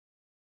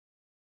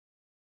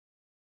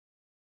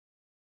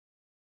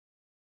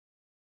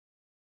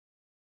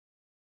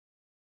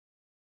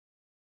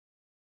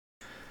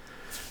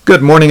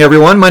Good morning,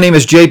 everyone. My name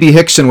is J.B.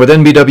 Hickson with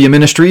NBW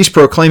Ministries,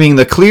 proclaiming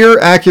the clear,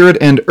 accurate,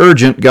 and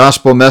urgent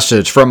gospel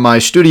message from my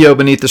studio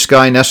beneath the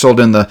sky nestled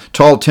in the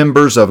tall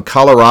timbers of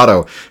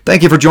Colorado.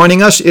 Thank you for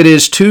joining us. It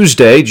is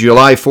Tuesday,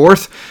 July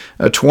 4th,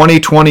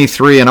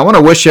 2023, and I want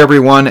to wish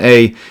everyone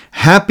a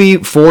happy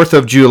 4th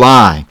of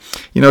July.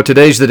 You know,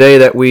 today's the day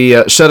that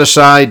we set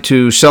aside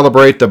to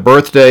celebrate the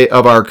birthday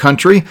of our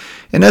country.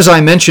 And as I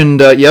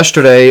mentioned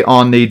yesterday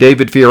on the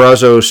David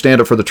Fiorazo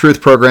Stand Up for the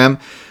Truth program,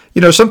 you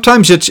know,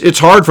 sometimes it's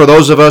hard for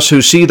those of us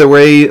who see the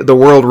way the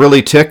world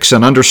really ticks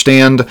and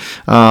understand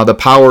the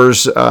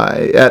powers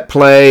at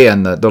play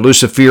and the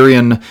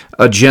Luciferian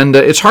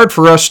agenda. It's hard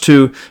for us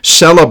to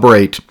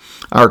celebrate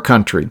our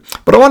country.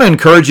 But I want to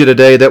encourage you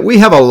today that we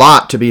have a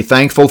lot to be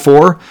thankful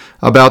for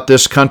about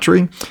this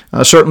country.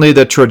 Certainly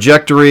the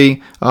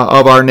trajectory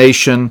of our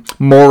nation,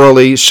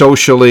 morally,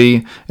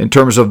 socially, in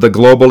terms of the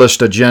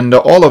globalist agenda,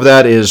 all of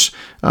that is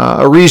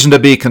a reason to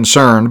be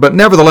concerned. But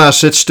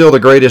nevertheless, it's still the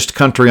greatest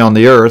country on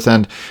the earth,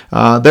 and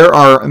there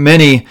are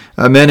many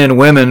men and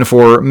women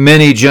for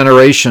many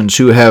generations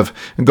who have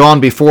gone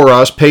before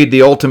us, paid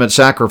the ultimate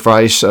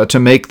sacrifice to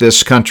make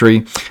this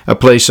country a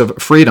place of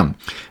freedom.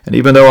 And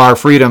even though our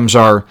freedoms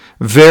are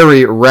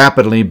very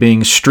rapidly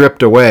being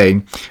stripped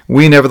away,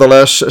 we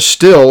nevertheless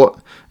still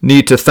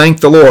need to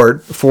thank the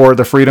Lord for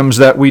the freedoms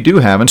that we do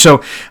have. And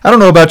so, I don't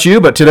know about you,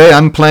 but today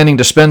I'm planning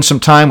to spend some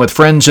time with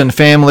friends and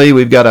family.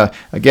 We've got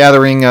a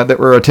gathering that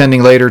we're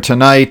attending later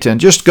tonight, and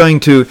just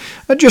going to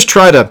just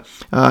try to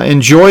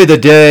enjoy the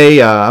day.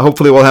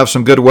 Hopefully we'll have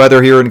some good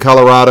weather here in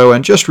Colorado,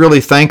 and just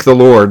really thank the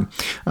Lord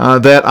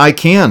that I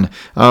can,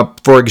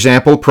 for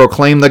example,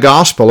 proclaim the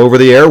gospel over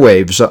the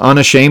airwaves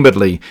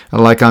unashamedly,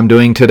 like I'm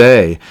doing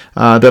today,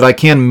 that I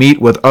can meet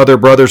with other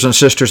brothers and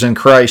sisters in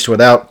Christ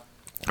without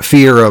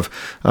fear of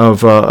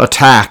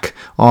attack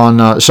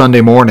on Sunday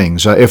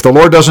mornings. If the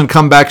Lord doesn't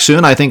come back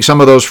soon, I think some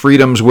of those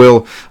freedoms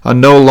will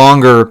no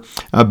longer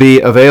be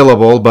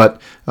available, but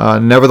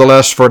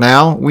nevertheless, for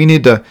now, we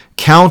need to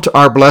count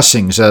our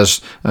blessings, as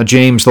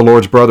James, the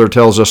Lord's brother,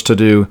 tells us to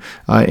do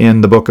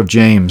in the book of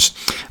James.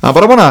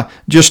 But I want to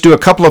just do a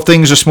couple of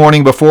things this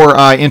morning before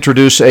I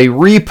introduce a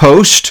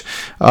repost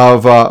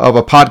of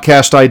a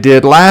podcast I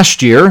did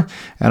last year,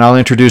 and I'll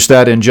introduce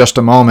that in just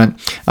a moment.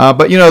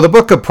 But you know, the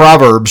book of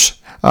Proverbs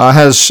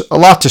has a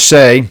lot to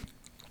say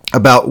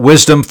about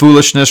wisdom,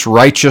 foolishness,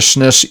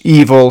 righteousness,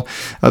 evil,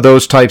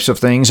 those types of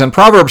things. And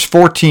Proverbs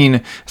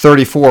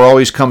 14:34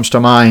 always comes to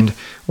mind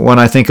when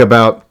I think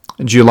about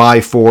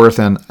July 4th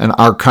and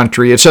our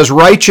country. It says,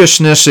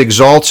 "Righteousness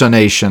exalts a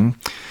nation,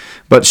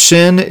 but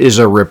sin is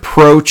a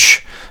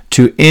reproach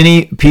to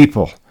any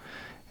people."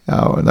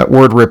 That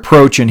word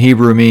reproach in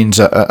Hebrew means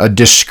a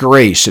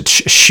disgrace. It's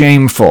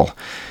shameful.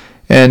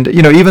 And,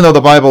 you know, even though the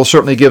Bible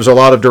certainly gives a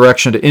lot of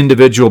direction to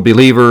individual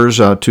believers,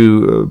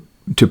 to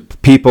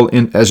people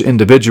as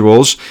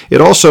individuals, it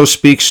also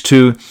speaks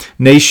to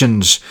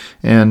nations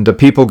and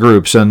people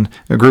groups and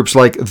groups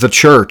like the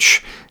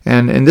church.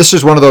 And this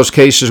is one of those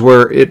cases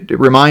where it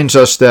reminds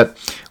us that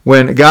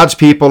when God's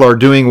people are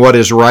doing what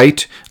is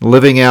right,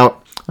 living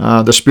out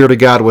the Spirit of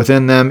God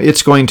within them,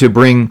 it's going to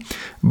bring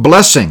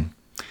blessing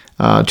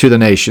to the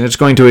nation. It's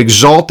going to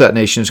exalt that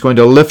nation. It's going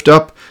to lift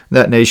up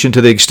that nation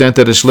to the extent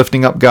that it's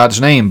lifting up God's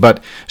name. But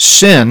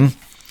sin,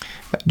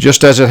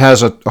 just as it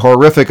has a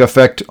horrific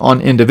effect on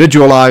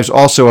individual lives,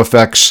 also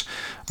affects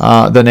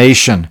the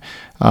nation.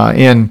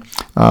 In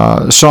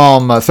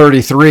Psalm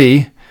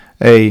 33,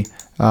 an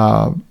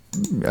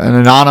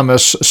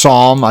anonymous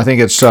psalm, I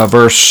think it's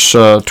verse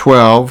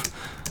 12,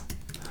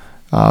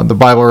 the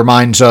Bible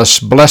reminds us,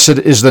 "Blessed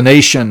is the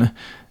nation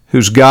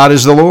whose God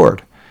is the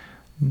Lord."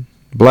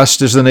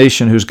 Blessed is the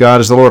nation whose God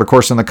is the Lord. Of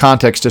course, in the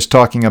context, it's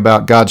talking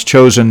about God's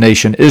chosen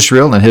nation,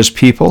 Israel, and his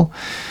people.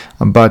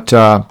 But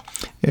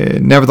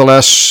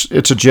nevertheless,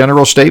 it's a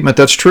general statement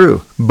that's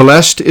true.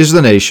 Blessed is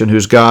the nation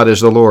whose God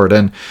is the Lord.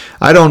 And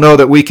I don't know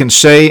that we can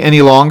say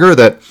any longer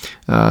that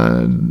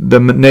the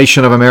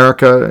nation of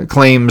America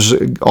claims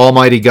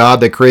Almighty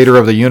God, the creator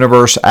of the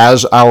universe,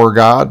 as our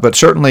God. But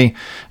certainly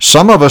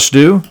some of us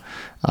do.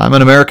 I'm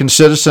an American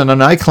citizen,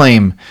 and I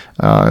claim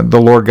the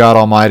Lord God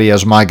Almighty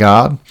as my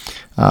God.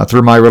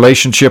 Through my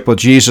relationship with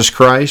Jesus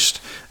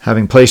Christ,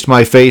 having placed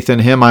my faith in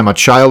him, I'm a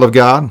child of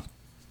God.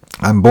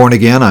 I'm born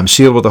again. I'm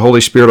sealed with the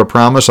Holy Spirit of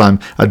promise. I'm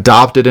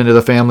adopted into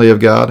the family of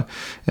God.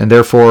 And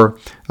therefore,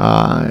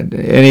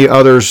 any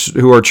others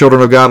who are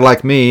children of God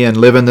like me and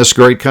live in this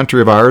great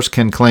country of ours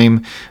can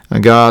claim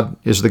God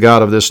is the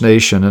God of this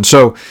nation. And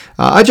so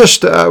I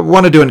just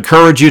wanted to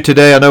encourage you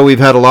today. I know we've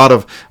had a lot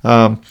of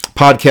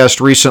podcasts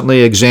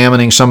recently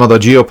examining some of the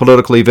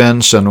geopolitical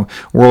events and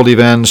world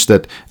events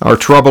that are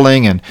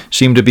troubling and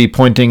seem to be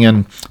pointing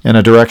in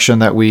a direction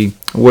that we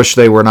wish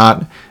they were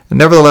not.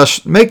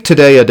 Nevertheless, make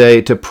today a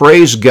day to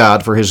praise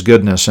God for his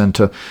goodness and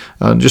to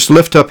just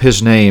lift up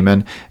his name.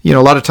 And, you know,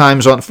 a lot of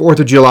times on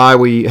 4th of July,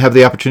 we have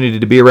the opportunity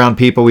to be around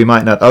people we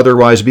might not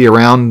otherwise be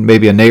around,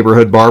 maybe a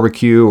neighborhood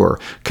barbecue or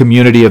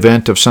community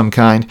event of some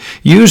kind.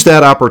 Use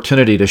that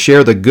opportunity to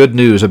share the good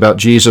news about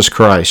Jesus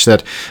Christ,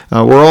 that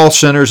we're all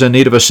sinners in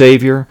need of a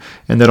Savior,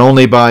 and that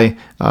only by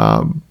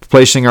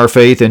placing our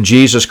faith in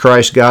Jesus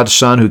Christ, God's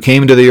Son, who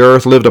came to the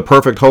earth, lived a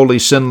perfect, holy,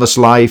 sinless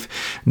life,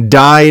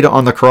 died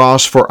on the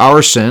cross for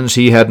our sins.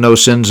 He had no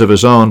sins of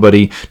his own, but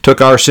he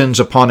took our sins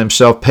upon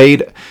himself,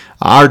 paid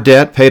our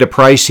debt, paid a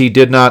price he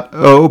did not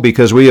owe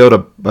because we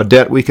owed a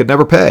debt we could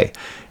never pay.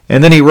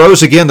 And then he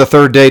rose again the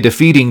third day,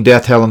 defeating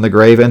death, hell, and the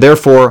grave, and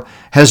therefore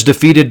has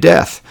defeated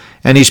death.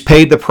 And he's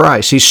paid the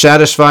price. He's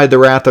satisfied the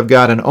wrath of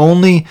God, and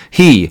only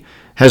he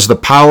has the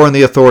power and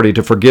the authority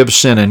to forgive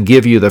sin and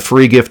give you the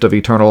free gift of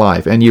eternal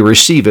life, and you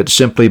receive it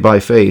simply by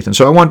faith. And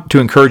so I want to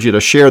encourage you to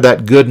share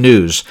that good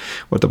news,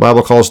 what the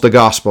Bible calls the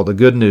gospel, the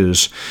good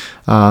news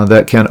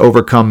that can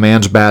overcome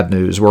man's bad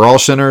news. We're all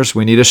sinners.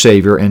 We need a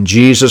Savior, and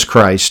Jesus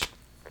Christ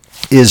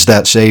is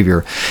that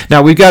Savior.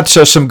 Now, we've got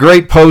some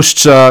great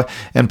posts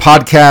and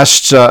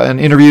podcasts and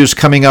interviews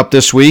coming up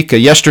this week.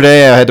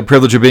 Yesterday, I had the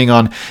privilege of being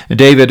on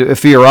David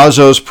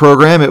Fiorazo's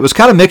program. It was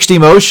kind of mixed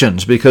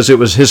emotions because it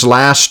was his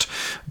last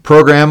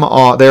program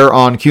there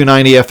on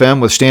Q90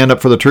 FM with Stand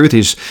Up for the Truth.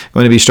 He's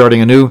going to be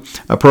starting a new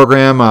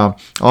program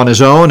on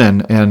his own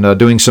and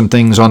doing some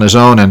things on his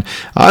own. And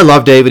I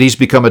love David. He's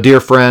become a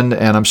dear friend,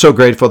 and I'm so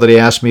grateful that he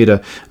asked me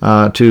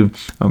to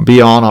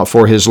be on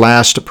for his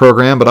last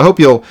program. But I hope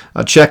you'll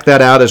check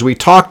that out, as we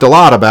talked a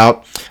lot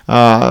about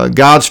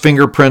God's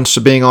fingerprints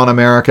being on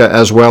America,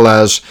 as well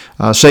as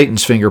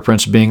Satan's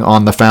fingerprints being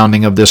on the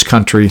founding of this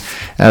country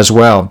as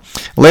well.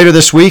 Later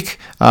this week,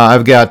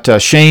 I've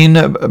got Shane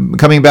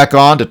coming back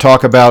on to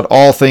talk about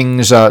all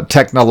things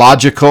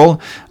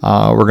technological.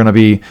 We're going to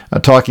be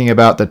talking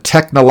about the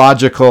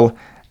technological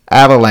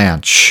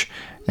avalanche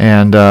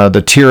and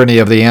the tyranny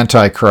of the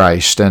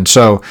Antichrist, and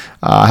so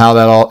how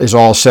that is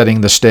all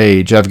setting the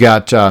stage. I've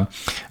got,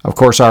 of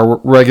course, our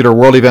regular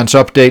World Events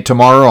Update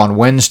tomorrow on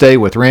Wednesday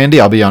with Randy.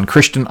 I'll be on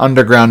Christian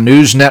Underground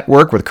News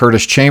Network with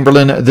Curtis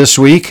Chamberlain this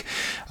week.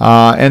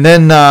 And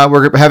then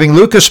we're having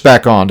Lucas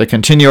back on to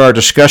continue our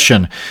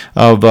discussion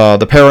of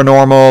the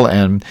paranormal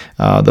and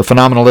the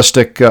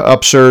phenomenalistic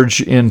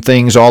upsurge in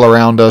things all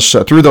around us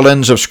through the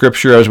lens of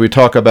Scripture as we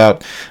talk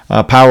about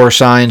power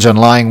signs and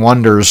lying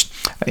wonders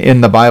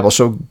in the Bible.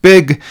 So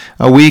big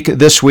week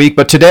this week,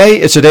 but today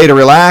it's a day to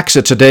relax.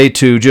 It's a day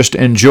to just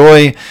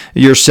enjoy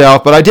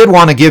yourself. But I did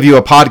want to give you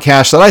a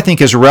podcast that I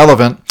think is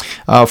relevant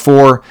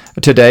for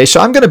today.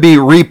 So I'm going to be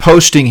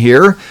reposting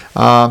here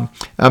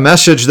a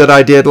message that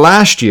I did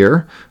last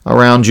year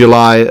around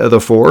July the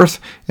 4th,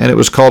 and it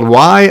was called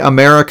Why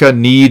America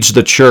Needs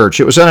the Church.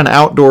 It was at an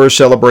outdoor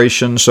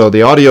celebration, so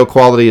the audio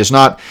quality is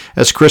not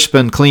as crisp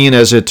and clean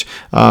as it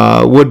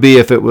would be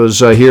if it was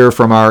here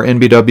from our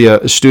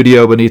NBW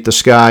studio beneath the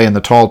sky in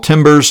the tall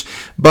timbers,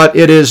 but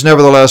it is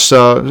nevertheless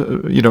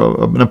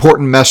an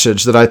important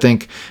message that I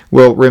think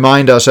will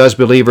remind us as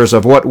believers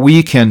of what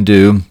we can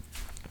do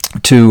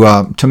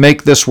to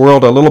make this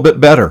world a little bit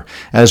better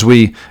as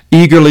we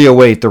eagerly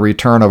await the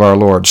return of our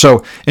Lord.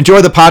 So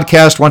enjoy the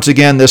podcast. Once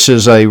again, this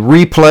is a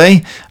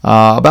replay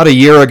about a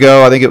year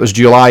ago. I think it was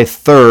July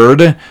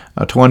 3rd,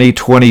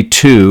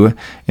 2022,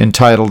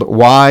 entitled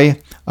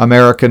Why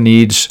America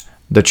Needs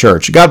the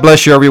Church. God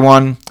bless you,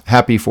 everyone.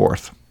 Happy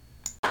 4th.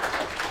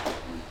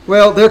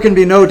 Well, there can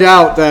be no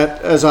doubt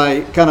that, as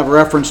I kind of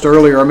referenced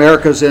earlier,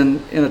 America's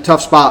in a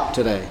tough spot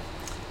today.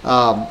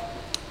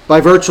 By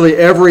virtually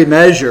every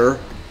measure,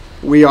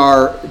 we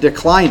are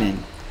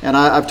declining. And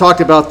I've talked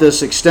about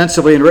this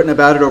extensively and written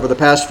about it over the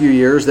past few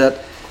years,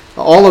 that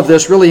all of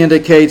this really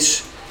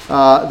indicates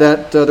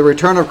that the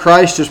return of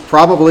Christ is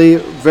probably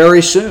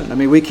very soon. I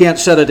mean, we can't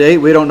set a date.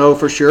 We don't know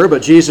for sure,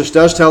 but Jesus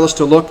does tell us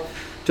to look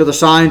to the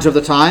signs of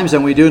the times,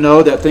 and we do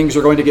know that things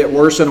are going to get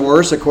worse and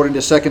worse, according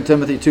to 2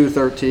 Timothy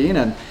 2:13.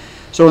 And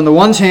so on the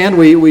one hand,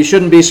 we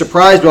shouldn't be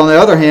surprised, but on the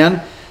other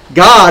hand,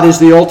 God is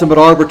the ultimate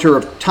arbiter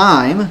of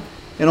time,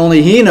 and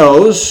only He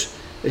knows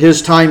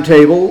His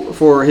timetable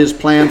for His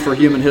plan for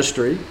human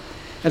history.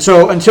 And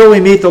so until we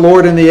meet the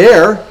Lord in the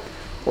air,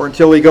 or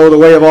until we go the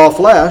way of all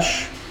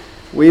flesh,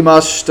 we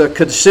must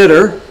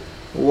consider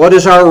what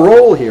is our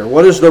role here.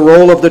 What is the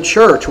role of the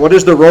church? What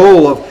is the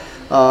role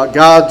of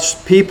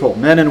God's people,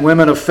 men and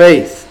women of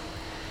faith?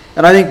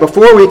 And I think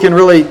before we can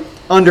really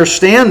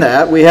understand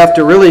that, we have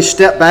to really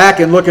step back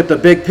and look at the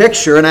big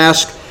picture and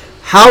ask,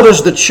 how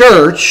does the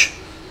church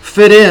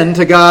fit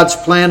into God's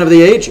plan of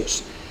the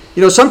ages?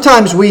 You know,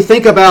 sometimes we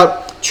think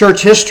about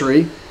church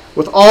history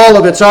with all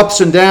of its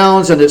ups and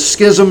downs and its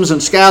schisms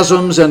and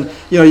schisms, and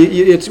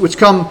it's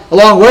come a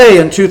long way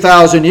in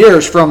 2,000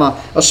 years from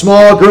a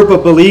small group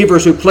of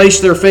believers who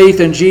placed their faith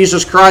in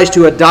Jesus Christ,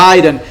 who had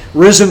died and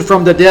risen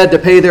from the dead to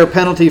pay their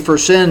penalty for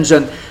sins,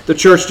 and the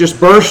church just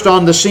burst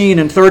on the scene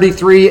in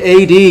 33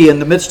 AD in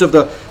the midst of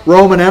the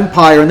Roman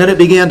Empire, and then it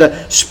began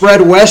to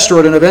spread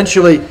westward and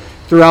eventually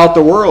throughout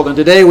the world. And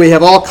today we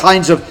have all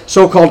kinds of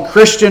so-called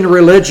Christian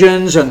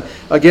religions and,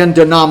 again,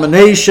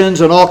 denominations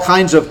and all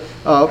kinds of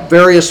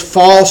various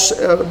false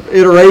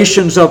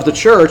iterations of the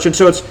church. And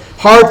so it's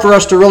hard for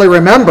us to really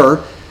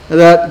remember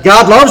that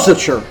God loves the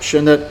church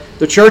and that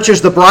the church is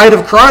the bride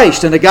of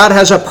Christ and that God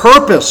has a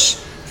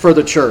purpose for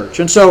the church.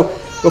 And so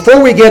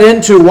before we get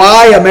into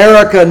why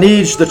America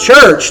needs the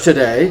church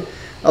today,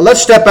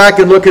 let's step back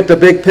and look at the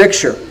big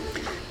picture.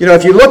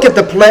 if you look at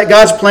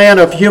God's plan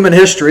of human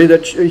history,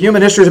 that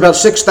human history is about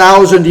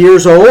 6,000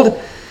 years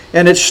old,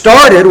 and it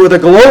started with a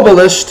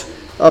globalist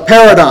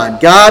paradigm.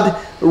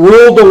 God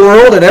ruled the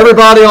world, and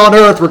everybody on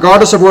earth,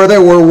 regardless of where they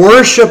were,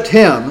 worshipped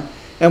Him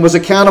and was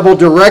accountable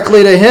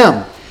directly to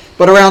Him.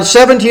 But around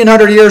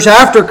 1,700 years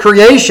after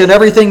creation,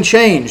 everything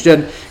changed,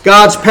 and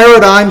God's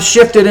paradigm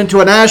shifted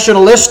into a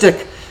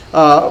nationalistic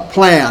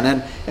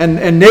plan,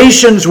 and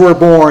nations were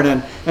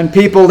born, and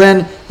people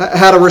then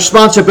had a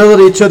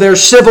responsibility to their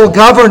civil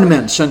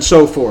governments and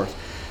so forth.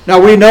 Now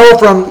we know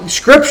from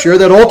Scripture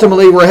that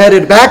ultimately we're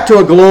headed back to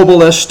a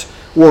globalist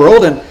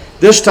world, and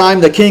this time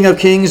the King of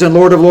Kings and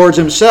Lord of Lords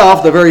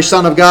Himself, the very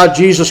Son of God,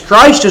 Jesus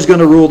Christ, is going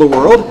to rule the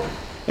world,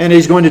 and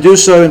He's going to do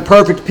so in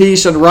perfect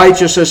peace and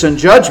righteousness and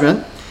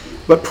judgment.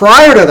 But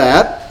prior to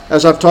that,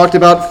 as I've talked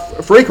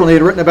about frequently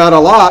and written about a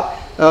lot,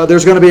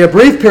 there's going to be a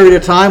brief period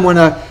of time when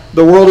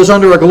the world is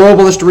under a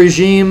globalist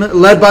regime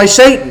led by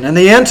Satan and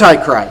the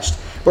Antichrist.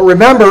 But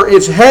remember,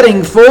 it's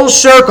heading full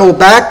circle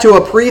back to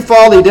a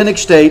pre-fall Edenic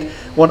state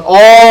when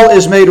all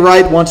is made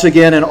right once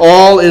again and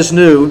all is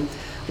new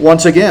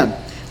once again.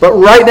 But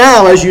right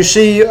now, as you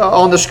see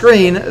on the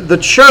screen, the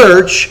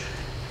church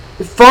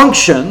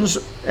functions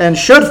and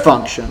should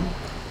function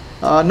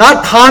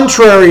not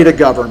contrary to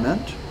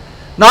government,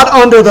 not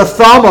under the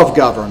thumb of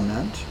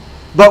government,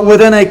 but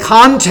within a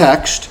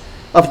context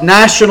of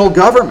national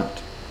government.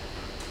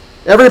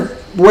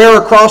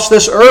 Everywhere across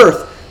this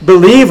earth,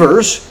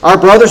 believers, our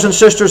brothers and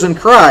sisters in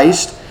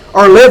Christ,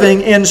 are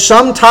living in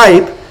some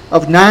type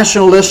of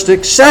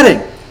nationalistic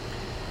setting.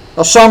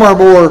 Now, some are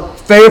more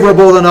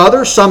favorable than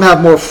others, some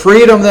have more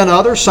freedom than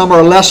others, some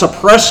are less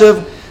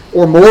oppressive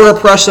or more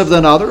oppressive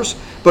than others,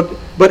 but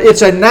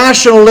it's a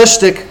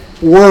nationalistic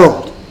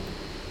world.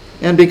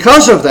 And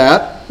because of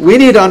that, we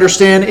need to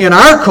understand in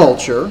our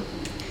culture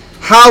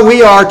how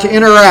we are to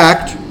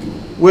interact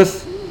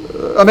with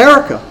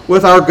America,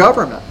 with our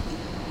government.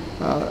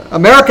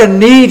 America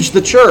needs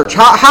the church.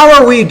 How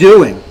are we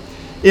doing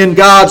in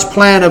God's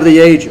plan of the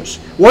ages?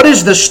 What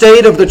is the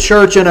state of the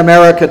church in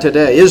America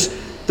today? Is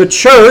the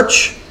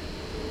church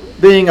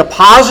being a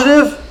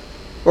positive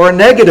or a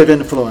negative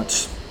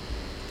influence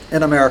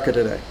in America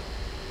today?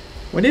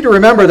 We need to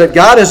remember that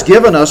God has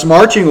given us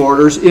marching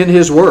orders in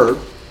His Word.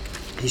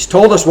 He's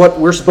told us what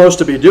we're supposed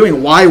to be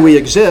doing, why we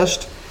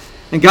exist,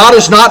 and God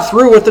is not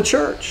through with the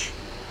church.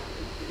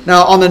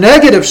 Now, on the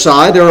negative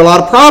side, there are a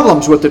lot of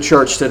problems with the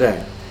church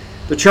today.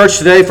 The church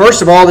today,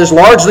 first of all, is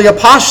largely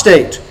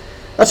apostate.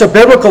 That's a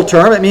biblical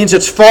term. It means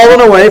it's fallen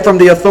away from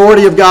the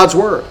authority of God's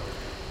Word.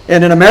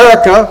 And in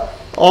America,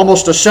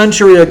 almost a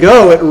century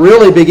ago,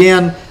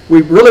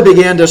 we really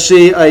began to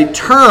see a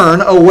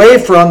turn away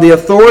from the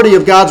authority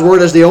of God's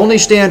Word as the only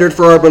standard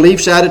for our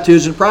beliefs,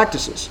 attitudes, and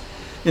practices.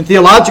 In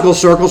theological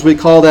circles, we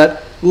call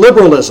that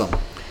liberalism.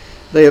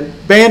 They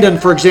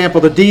abandoned, for example,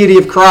 the deity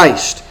of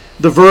Christ,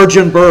 the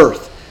virgin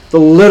birth, the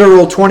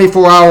literal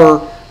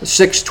 24-hour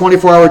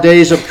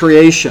days of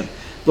creation,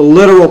 the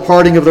literal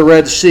parting of the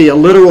Red Sea, a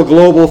literal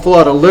global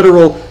flood, a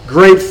literal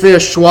great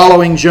fish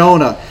swallowing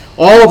Jonah.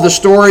 All of the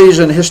stories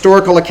and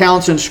historical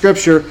accounts in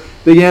Scripture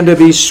began to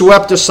be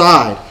swept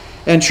aside.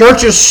 And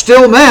churches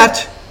still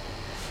met,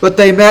 but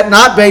they met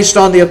not based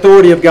on the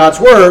authority of God's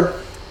Word,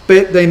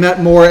 but they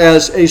met more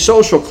as a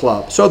social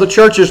club. So the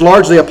church is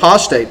largely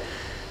apostate.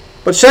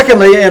 But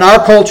secondly, in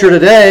our culture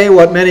today,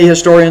 what many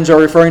historians are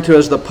referring to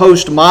as the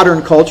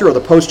postmodern culture or the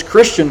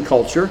post-Christian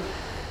culture,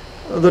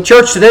 the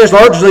church today is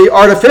largely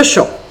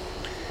artificial.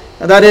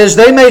 And that is,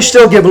 they may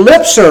still give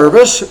lip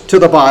service to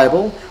the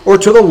Bible or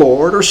to the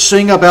Lord or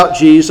sing about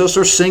Jesus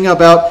or sing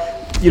about,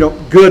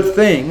 good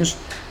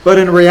things, but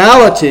in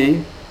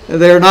reality,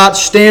 they're not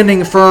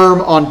standing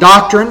firm on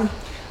doctrine.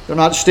 They're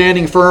not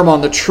standing firm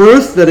on the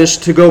truth that is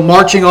to go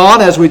marching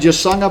on, as we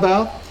just sung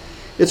about.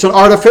 It's an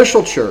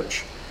artificial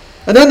church.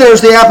 And then there's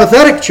the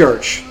apathetic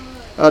church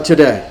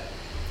today.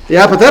 The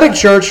apathetic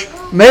church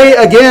may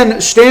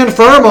again stand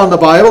firm on the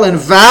Bible and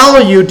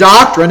value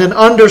doctrine and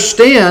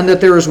understand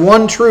that there is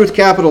one truth,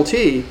 capital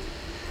T,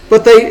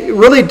 but they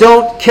really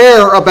don't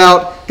care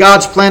about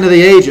God's plan of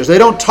the ages. They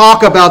don't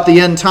talk about the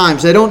end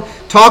times. They don't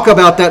talk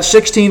about that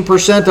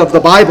 16% of the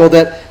Bible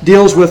that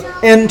deals with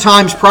end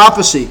times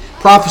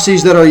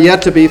prophecies that are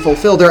yet to be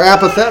fulfilled. They're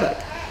apathetic.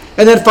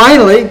 And then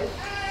finally,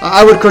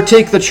 I would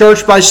critique the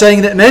church by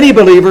saying that many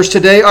believers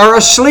today are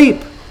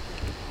asleep.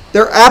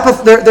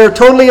 They're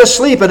totally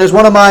asleep. And as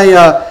one of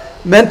my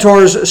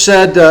mentors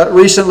said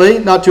recently,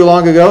 not too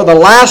long ago, the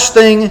last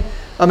thing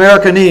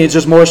America needs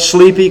is more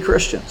sleepy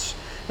Christians.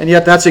 And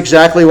yet that's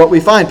exactly what we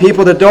find.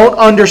 People that don't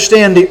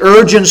understand the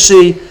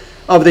urgency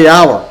of the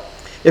hour.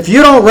 If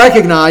you don't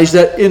recognize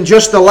that in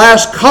just the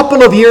last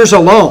couple of years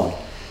alone,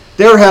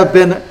 there have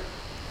been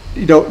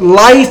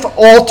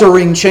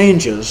life-altering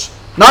changes,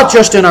 not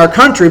just in our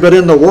country, but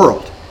in the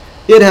world.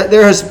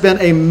 There has been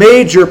a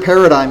major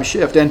paradigm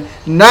shift. And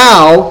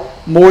now,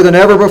 more than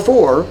ever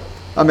before,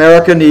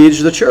 America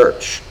needs the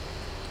church.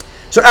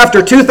 So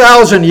after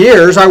 2,000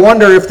 years, I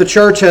wonder if the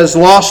church has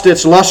lost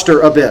its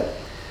luster a bit.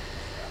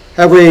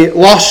 Have we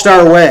lost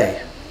our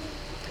way?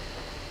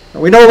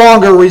 We no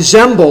longer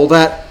resemble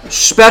that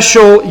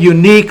special,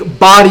 unique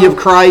body of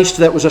Christ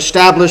that was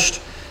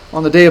established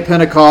on the day of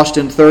Pentecost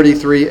in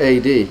 33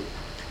 AD.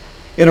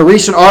 In a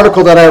recent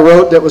article that I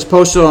wrote that was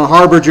posted on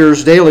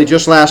Harberger's Daily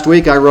just last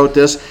week, I wrote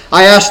this.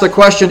 I asked the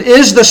question,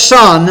 is the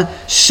sun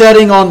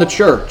setting on the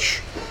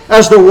church?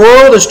 As the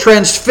world is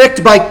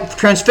transfixed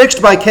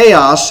by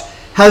chaos,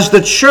 has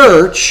the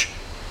church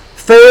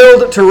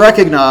failed to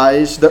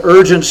recognize the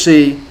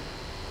urgency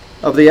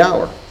of the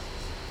hour?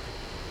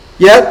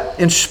 Yet,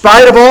 in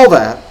spite of all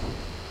that,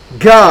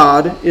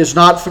 God is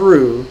not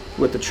through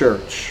with the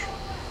church.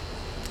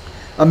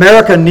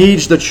 America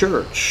needs the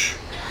church.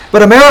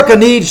 But America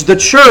needs the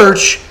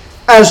church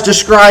as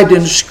described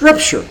in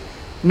Scripture,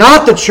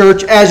 not the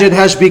church as it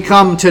has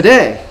become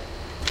today,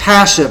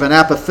 passive and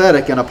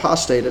apathetic and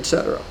apostate,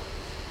 etc.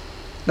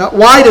 Now,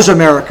 why does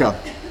America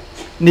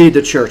need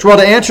the church? Well,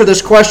 to answer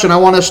this question, I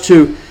want us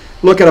to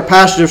look at a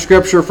passage of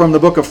Scripture from the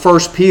book of 1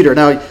 Peter.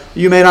 Now,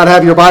 you may not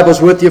have your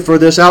Bibles with you for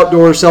this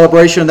outdoor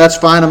celebration. That's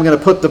fine. I'm going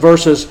to put the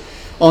verses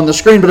on the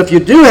screen. But if you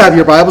do have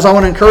your Bibles, I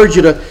want to encourage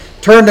you to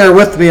turn there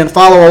with me and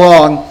follow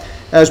along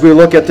as we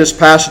look at this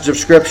passage of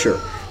Scripture.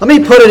 Let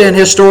me put it in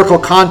historical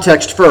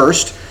context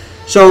first.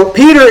 So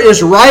Peter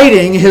is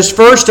writing his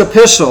first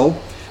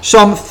epistle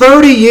some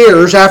 30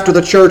 years after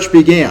the church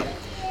began.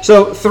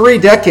 So 3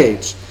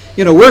 decades.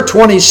 We're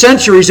 20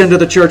 centuries into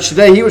the church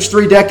today. He was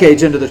 3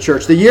 decades into the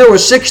church. The year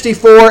was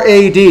 64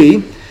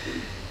 AD,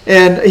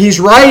 and he's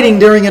writing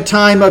during a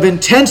time of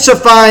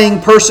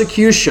intensifying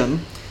persecution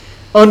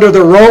under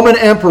the Roman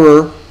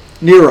Emperor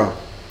Nero.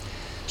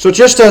 So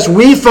just as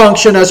we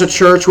function as a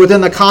church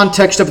within the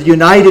context of the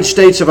United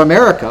States of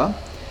America,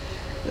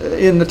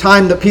 in the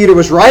time that Peter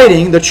was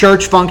writing, the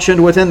church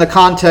functioned within the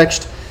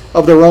context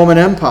of the Roman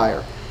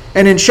Empire.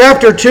 And in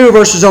chapter 2,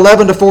 verses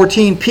 11 to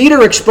 14,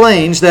 Peter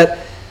explains that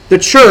the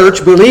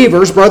church,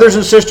 believers, brothers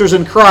and sisters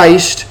in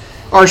Christ,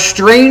 are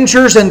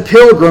strangers and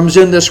pilgrims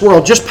in this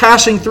world, just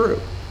passing through.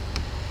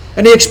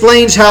 And he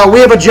explains how we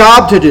have a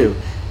job to do.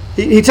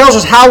 He tells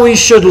us how we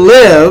should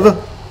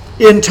live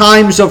in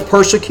times of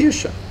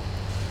persecution.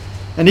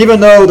 And even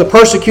though the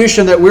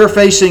persecution that we're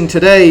facing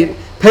today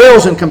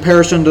pales in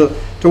comparison to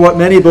what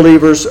many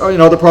believers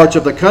in other parts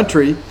of the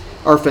country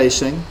are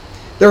facing,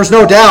 there is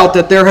no doubt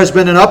that there has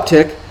been an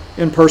uptick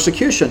in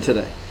persecution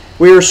today.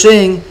 We are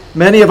seeing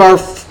many of our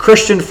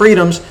Christian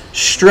freedoms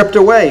stripped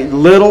away,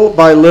 little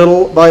by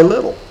little by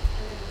little.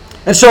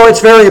 And so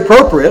it's very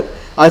appropriate,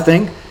 I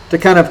think, to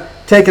kind of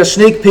take a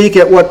sneak peek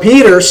at what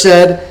Peter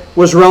said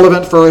was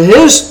relevant for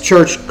his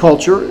church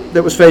culture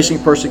that was facing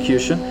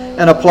persecution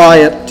and apply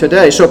it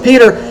today. So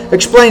Peter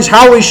explains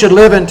how we should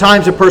live in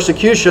times of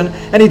persecution,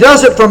 and he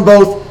does it from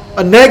both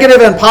a negative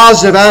and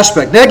positive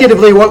aspect.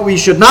 Negatively, what we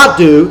should not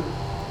do,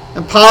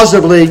 and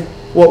positively,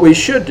 what we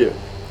should do.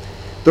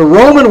 The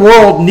Roman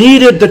world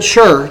needed the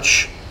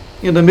church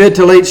in the mid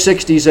to late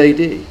 60s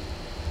AD,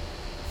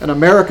 and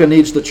America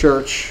needs the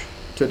church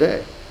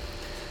today.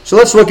 So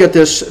let's look at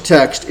this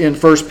text in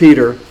 1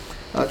 Peter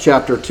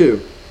chapter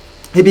 2.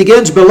 He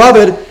begins,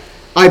 "Beloved,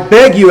 I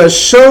beg you as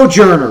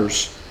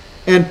sojourners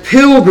and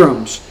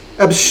pilgrims,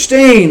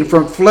 abstain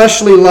from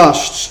fleshly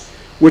lusts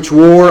which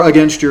war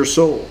against your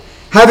soul,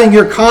 having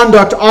your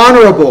conduct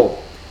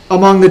honorable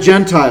among the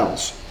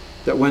Gentiles,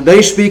 that when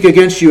they speak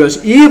against you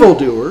as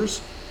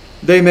evildoers,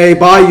 they may,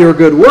 by your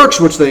good works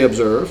which they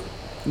observe,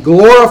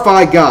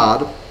 glorify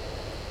God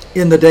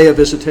in the day of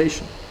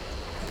visitation.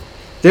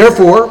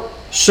 Therefore,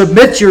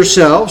 submit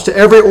yourselves to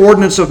every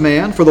ordinance of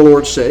man for the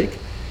Lord's sake,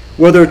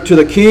 whether to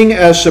the king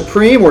as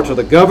supreme or to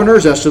the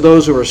governors as to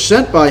those who are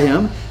sent by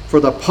him, for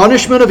the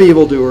punishment of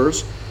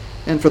evildoers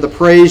and for the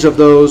praise of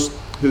those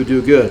who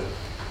do good."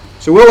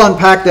 So we'll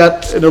unpack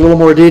that in a little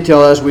more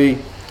detail as we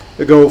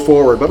go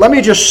forward. But let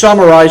me just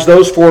summarize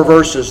those 4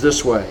 verses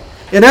this way.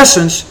 In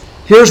essence,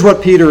 here's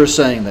what Peter is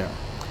saying there.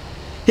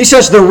 He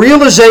says the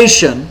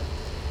realization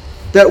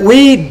that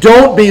we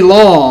don't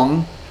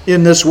belong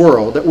in this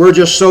world, that we're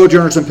just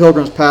sojourners and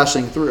pilgrims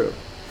passing through,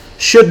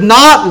 should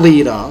not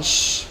lead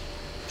us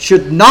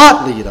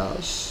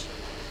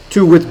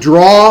to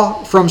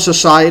withdraw from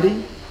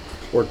society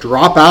or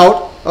drop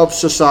out of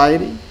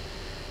society,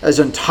 as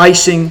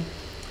enticing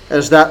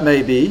as that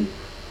may be.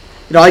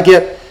 I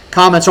get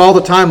comments all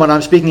the time when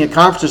I'm speaking at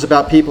conferences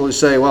about people who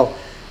say, well,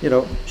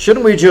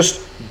 shouldn't we just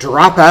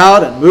drop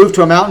out and move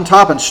to a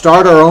mountaintop and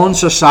start our own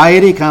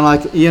society, kind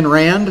of like Ian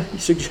Rand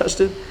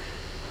suggested?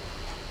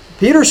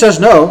 Peter says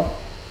no.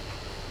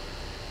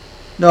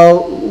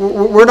 No,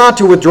 we're not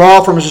to withdraw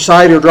from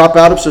society or drop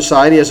out of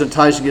society, as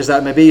enticing as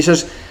that may be. He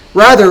says,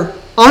 rather,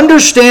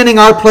 understanding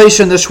our place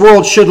in this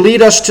world should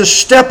lead us to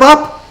step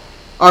up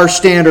our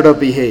standard of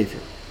behavior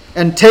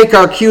and take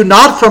our cue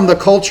not from the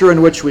culture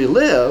in which we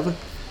live,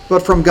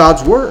 but from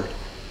God's Word.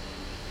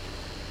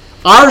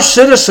 Our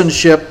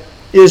citizenship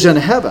is in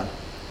heaven,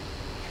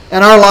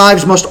 and our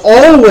lives must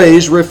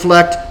always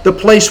reflect the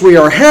place we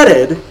are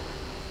headed,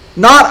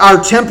 not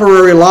our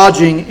temporary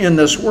lodging in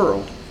this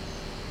world.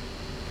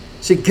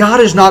 See, God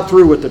is not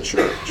through with the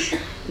church.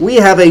 We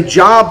have a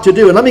job to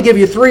do. And let me give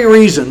you 3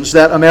 reasons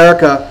that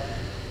America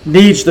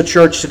needs the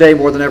church today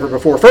more than ever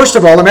before. First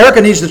of all,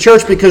 America needs the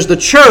church because the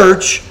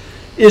church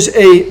is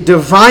a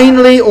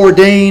divinely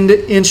ordained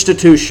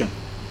institution.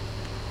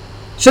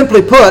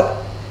 Simply put,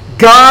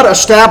 God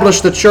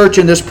established the church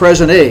in this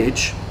present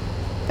age,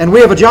 and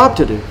we have a job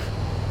to do.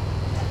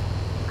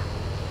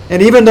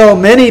 And even though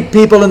many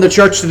people in the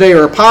church today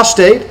are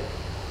apostate,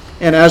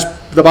 and as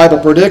the Bible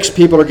predicts,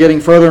 people are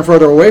getting further and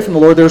further away from the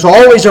Lord, there's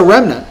always a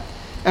remnant,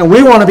 and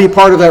we want to be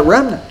part of that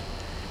remnant.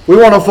 We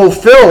want to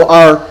fulfill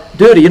our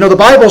duty. You know, the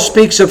Bible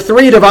speaks of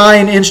three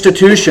divine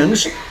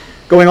institutions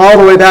going all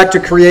the way back to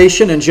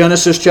creation in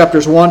Genesis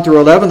chapters 1 through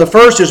 11. The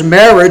first is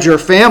marriage or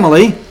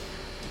family.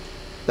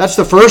 That's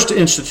the first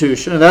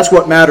institution, and that's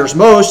what matters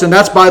most. And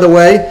that's, by the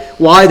way,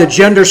 why the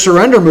gender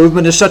surrender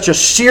movement is such a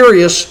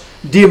serious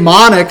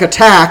demonic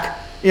attack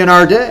in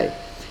our day.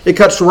 It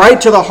cuts right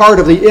to the heart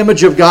of the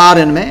image of God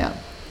in man.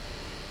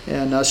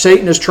 And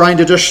Satan is trying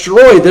to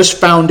destroy this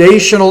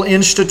foundational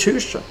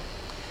institution.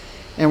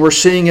 And we're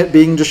seeing it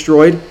being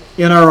destroyed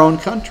in our own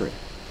country.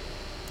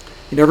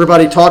 You know,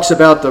 everybody talks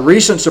about the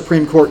recent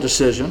Supreme Court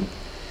decision,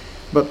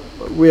 but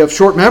we have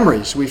short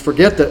memories. We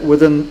forget that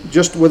within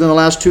the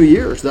last 2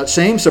 years, that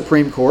same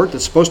Supreme Court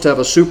that's supposed to have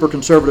a super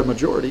conservative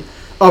majority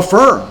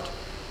affirmed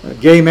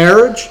gay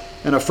marriage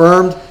and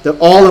affirmed that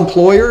all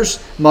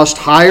employers must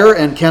hire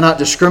and cannot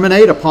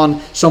discriminate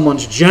upon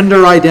someone's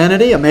gender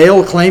identity. A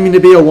male claiming to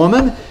be a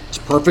woman is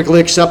perfectly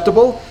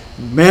acceptable.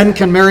 Men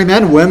can marry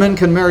men, women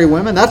can marry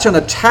women. That's an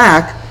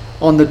attack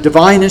on the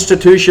divine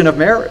institution of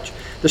marriage.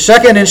 The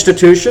second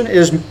institution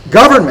is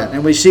government,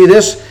 and we see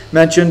this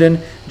mentioned in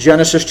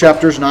Genesis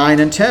chapters 9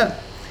 and 10.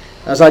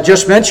 As I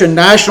just mentioned,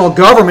 national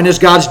government is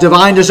God's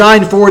divine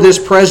design for this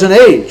present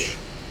age.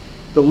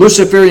 The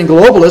Luciferian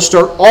globalists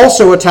are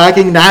also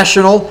attacking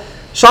national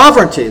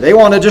sovereignty. They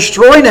want to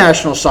destroy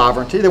national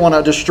sovereignty. They want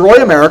to destroy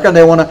America, and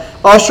they want to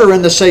usher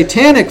in the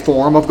satanic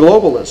form of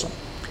globalism.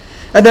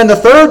 And then the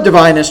third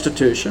divine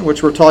institution,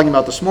 which we're talking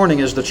about this morning,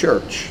 is the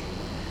church.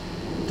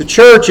 The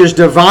church is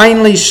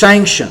divinely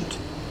sanctioned,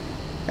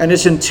 and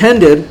it's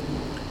intended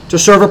to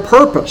serve a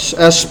purpose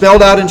as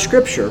spelled out in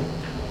Scripture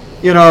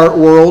in our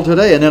world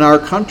today and in our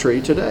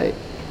country today.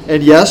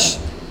 And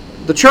yes,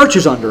 the church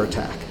is under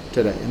attack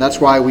today, and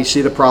that's why we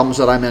see the problems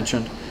that I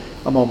mentioned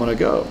a moment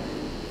ago.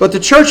 But the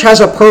church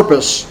has a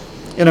purpose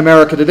in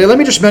America today. Let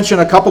me just mention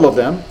a couple of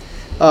them.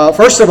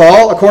 First of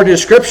all, according to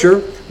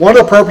Scripture, one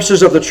of the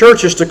purposes of the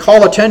church is to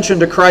call attention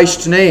to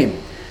Christ's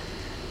name.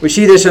 We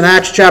see this in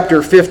Acts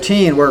chapter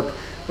 15, where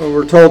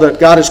we're told that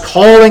God is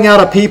calling out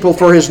a people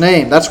for His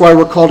name. That's why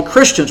we're called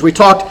Christians. We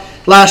talked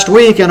last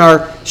week in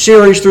our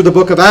series through the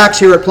book of Acts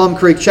here at Plum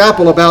Creek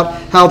Chapel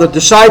about how the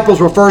disciples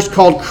were first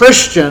called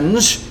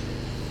Christians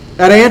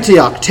at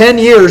Antioch, 10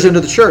 years into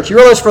the church. You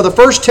realize for the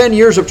first 10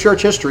 years of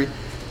church history,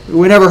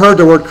 we never heard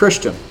the word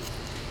Christian.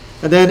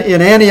 And then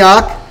in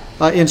Antioch,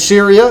 in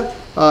Syria,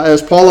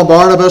 as Paul and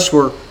Barnabas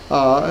were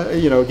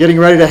getting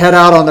ready to head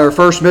out on their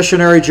first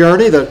missionary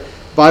journey, the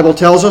Bible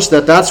tells us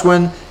that that's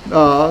when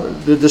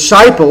the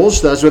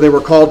disciples, that's what they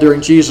were called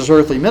during Jesus'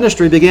 earthly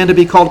ministry, began to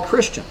be called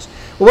Christians.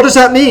 Well, what does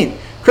that mean?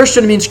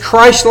 Christian means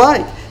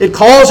Christ-like. It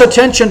calls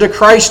attention to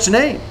Christ's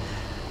name.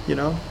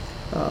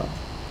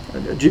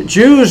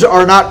 Jews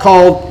are not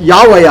called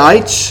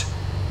Yahwehites,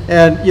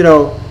 and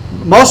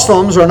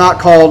Muslims are not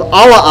called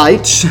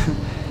Allahites,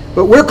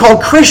 but we're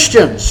called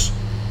Christians.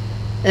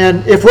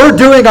 And if we're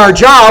doing our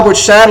job, which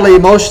sadly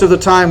most of the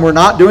time we're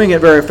not doing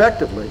it very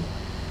effectively,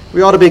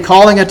 we ought to be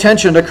calling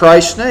attention to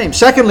Christ's name.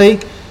 Secondly,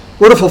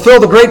 we're to fulfill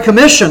the Great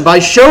Commission by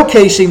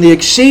showcasing the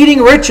exceeding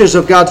riches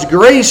of God's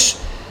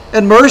grace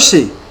and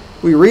mercy.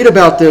 We read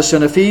about this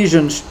in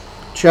Ephesians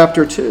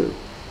chapter 2.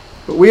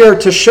 But we are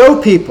to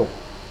show people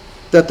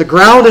that the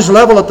ground is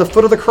level at the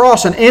foot of the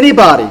cross, and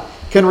anybody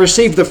can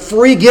receive the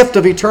free gift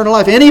of eternal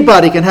life.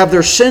 Anybody can have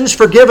their sins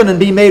forgiven and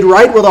be made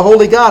right with a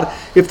holy God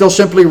if they'll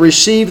simply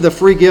receive the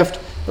free gift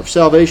of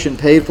salvation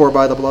paid for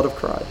by the blood of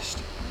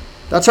Christ.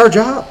 That's our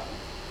job.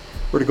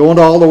 We're to go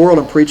into all the world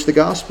and preach the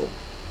gospel.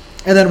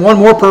 And then one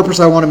more purpose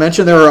I want to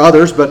mention. There are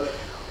others, but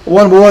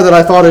one more that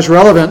I thought is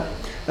relevant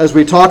as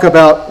we talk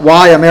about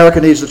why America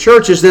needs the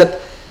church is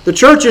that the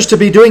church is to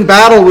be doing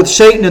battle with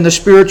Satan in the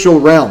spiritual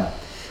realm.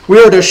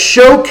 We are to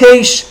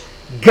showcase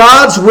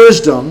God's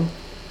wisdom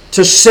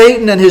to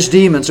Satan and his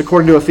demons,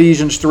 according to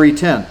Ephesians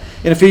 3:10.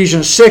 In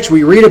Ephesians 6,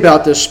 we read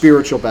about this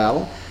spiritual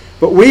battle,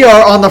 but we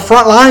are on the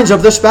front lines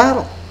of this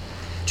battle.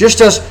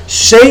 Just as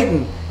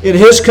Satan, in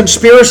his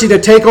conspiracy to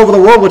take over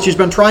the world, which he's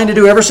been trying to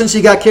do ever since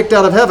he got kicked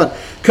out of heaven,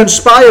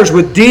 conspires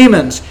with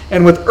demons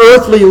and with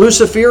earthly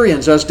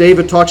Luciferians, as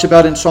David talks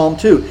about in Psalm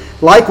 2.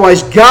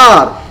 Likewise,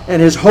 God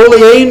and his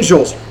holy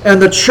angels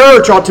and the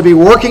church ought to be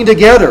working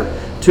together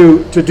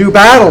to do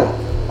battle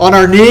on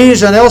our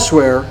knees and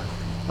elsewhere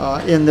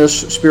in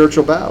this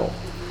spiritual battle.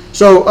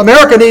 So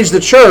America needs the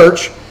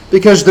church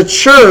because the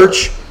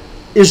church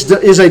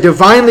is a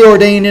divinely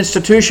ordained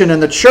institution,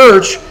 and the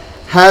church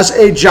has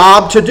a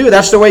job to do.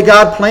 That's the way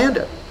God planned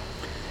it.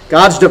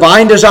 God's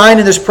divine design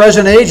in this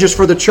present age is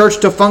for the church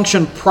to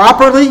function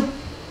properly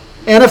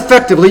and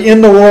effectively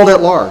in the world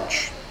at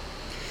large.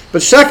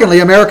 But secondly,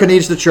 America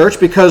needs the church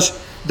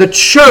because the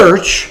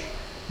church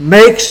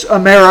makes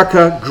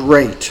America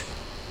great.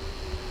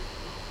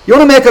 You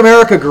want to make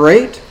America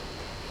great?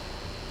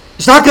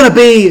 It's not going to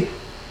be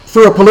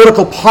through a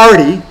political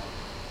party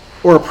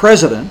or a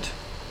president.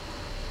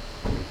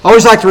 I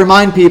always like to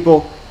remind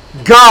people,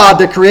 God,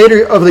 the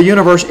creator of the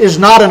universe, is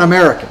not an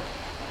American,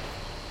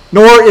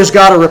 nor is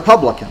God a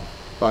Republican,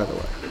 by the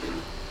way.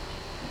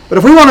 But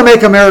if we want to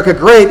make America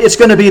great, it's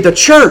going to be the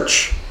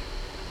church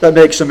that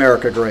makes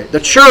America great. The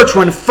church,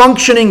 when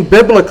functioning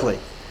biblically,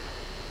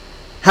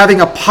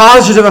 having a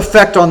positive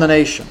effect on the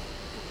nation.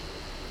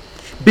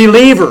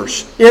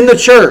 Believers in the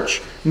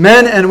church,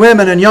 men and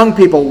women and young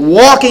people,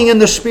 walking in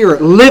the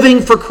Spirit, living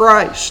for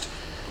Christ,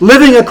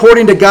 living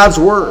according to God's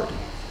Word.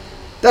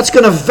 That's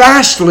going to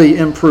vastly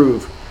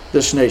improve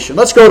this nation.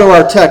 Let's go to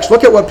our text.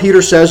 Look at what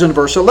Peter says in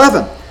verse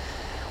 11.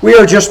 We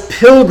are just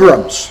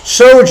pilgrims,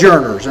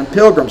 sojourners and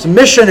pilgrims,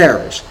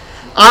 missionaries.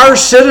 Our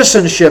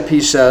citizenship,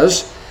 he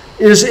says,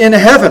 is in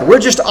heaven. We're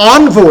just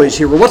envoys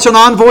here. Well, what's an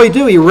envoy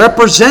do? He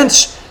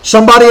represents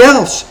somebody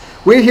else.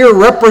 We're here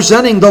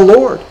representing the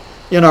Lord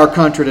in our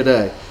country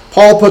today.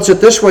 Paul puts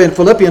it this way in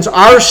Philippians,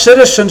 our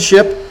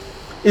citizenship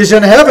is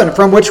in heaven,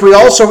 from which we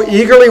also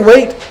eagerly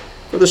wait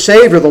for the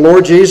Savior, the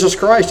Lord Jesus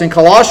Christ. In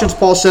Colossians,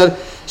 Paul said,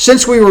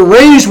 since we were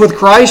raised with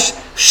Christ,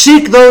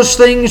 seek those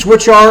things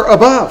which are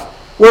above,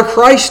 where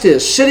Christ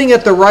is, sitting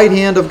at the right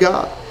hand of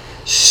God.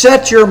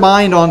 Set your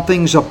mind on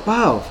things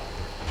above,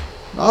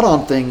 not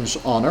on things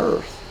on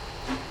earth.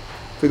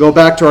 If we go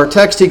back to our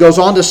text, he goes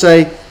on to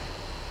say,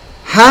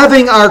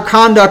 having our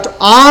conduct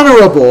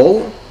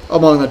honorable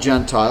among the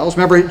Gentiles.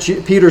 Remember,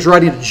 Peter's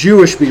writing to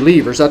Jewish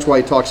believers. That's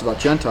why he talks about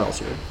Gentiles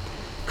here.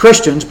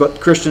 Christians,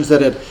 but Christians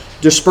that had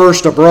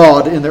dispersed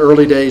abroad in the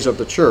early days of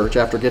the church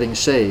after getting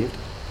saved.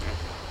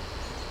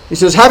 He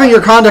says, having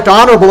your conduct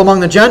honorable among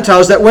the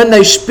Gentiles, that when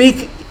they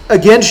speak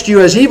against you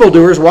as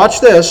evildoers,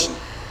 watch this,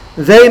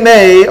 they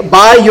may,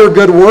 by your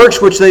good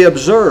works which they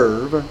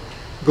observe,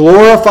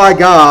 glorify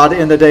God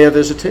in the day of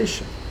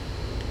visitation.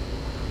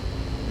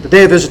 The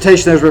day of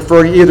visitation is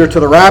referring either to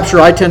the rapture.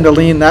 I tend to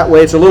lean that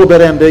way. It's a little bit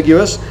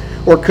ambiguous,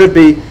 or could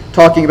be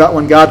talking about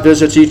when God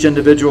visits each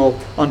individual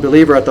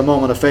unbeliever at the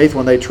moment of faith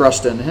when they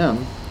trust in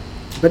Him.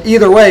 But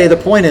either way, the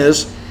point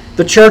is,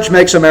 the church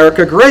makes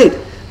America great.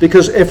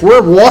 Because if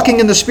we're walking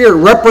in the Spirit,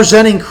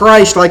 representing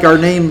Christ like our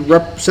name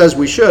says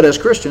we should as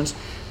Christians,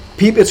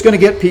 it's going to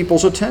get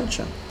people's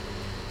attention.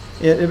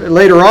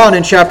 Later on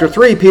in chapter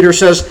 3, Peter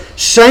says,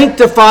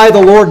 sanctify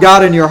the Lord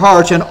God in your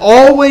hearts and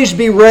always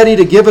be ready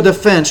to give a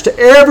defense to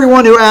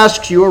everyone who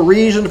asks you a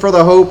reason for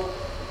the hope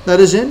that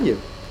is in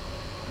you,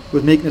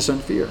 with meekness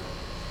and fear.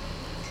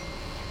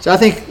 So I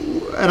think,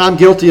 and I'm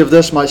guilty of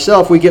this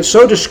myself, we get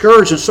so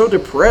discouraged and so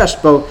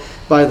depressed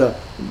by the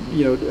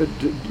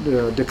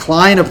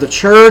decline of the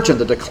church and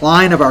the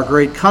decline of our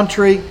great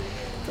country.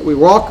 We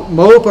walk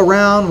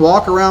around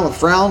with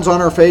frowns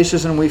on our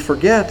faces, and we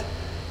forget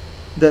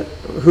that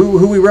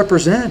who we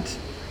represent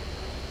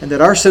and that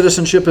our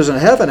citizenship is in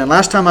heaven. And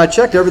last time I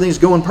checked, everything's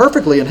going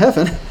perfectly in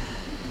heaven.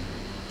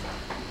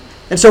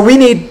 And so we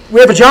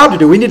have a job to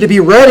do. We need to be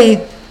ready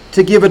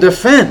to give a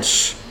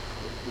defense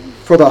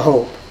for the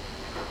hope.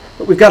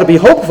 But we've got to be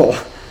hopeful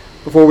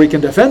before we can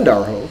defend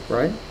our hope,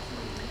 right?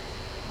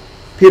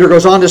 Peter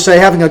goes on to say,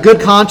 having a good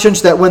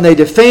conscience, that when they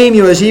defame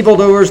you as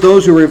evildoers,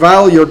 those who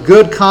revile your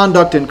good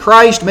conduct in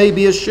Christ may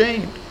be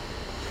ashamed.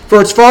 For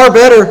it's far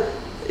better,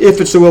 if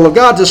it's the will of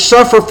God, to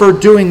suffer for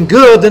doing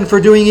good than for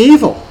doing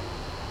evil.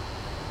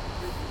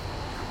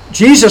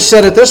 Jesus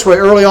said it this way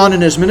early on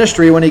in his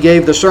ministry when he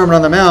gave the Sermon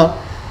on the Mount.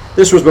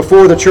 This was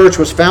before the church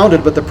was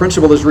founded, but the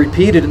principle is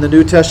repeated in the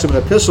New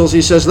Testament epistles.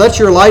 He says, let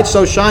your light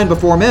so shine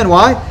before men.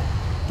 Why?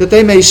 That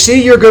they may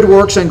see your good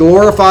works and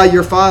glorify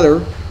your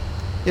Father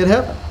in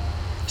heaven.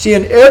 See,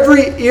 in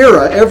every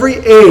era, every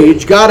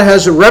age, God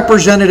has a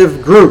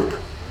representative group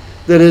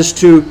that is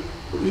to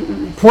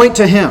point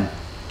to Him,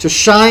 to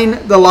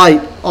shine the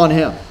light on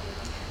Him.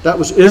 That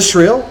was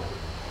Israel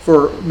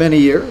for many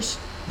years.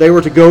 They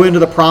were to go into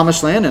the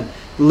promised land and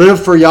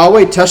live for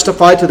Yahweh,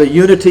 testify to the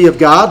unity of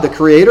God, the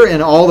Creator,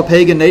 and all the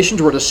pagan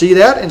nations were to see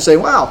that and say,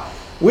 wow,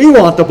 we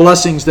want the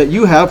blessings that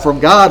you have from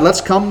God.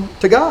 Let's come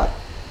to God.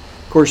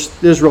 Of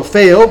course, Israel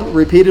failed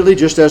repeatedly,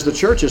 just as the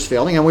church is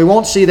failing, and we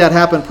won't see that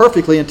happen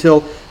perfectly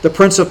until the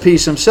Prince of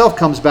Peace himself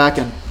comes back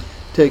and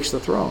takes the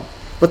throne.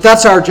 But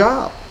that's our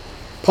job.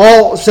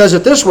 Paul says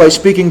it this way,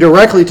 speaking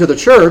directly to the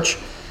church,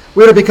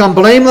 we are to become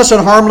blameless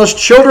and harmless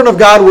children of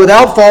God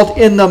without fault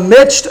in the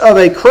midst of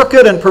a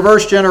crooked and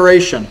perverse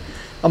generation,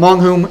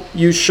 among whom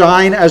you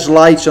shine as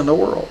lights in the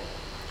world.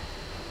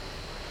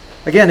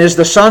 Again, is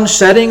the sun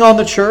setting on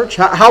the church?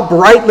 How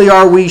brightly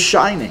are we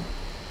shining?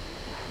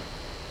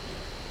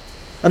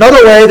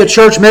 Another way the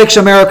church makes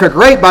America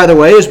great, by the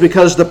way, is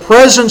because the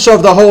presence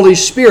of the Holy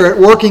Spirit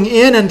working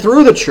in and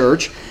through the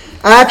church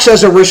acts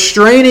as a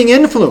restraining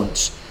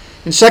influence.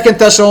 In 2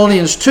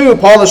 Thessalonians 2,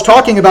 Paul is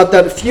talking about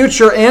that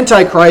future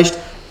Antichrist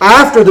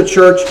after the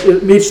church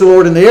meets the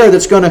Lord in the air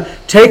that's going to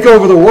take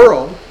over the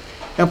world.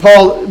 And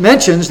Paul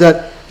mentions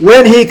that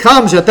when he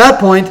comes, at that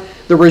point,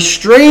 the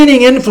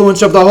restraining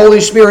influence of the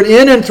Holy Spirit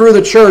in and through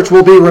the church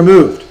will be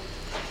removed.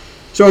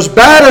 So as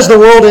bad as the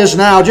world is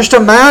now, just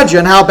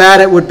imagine how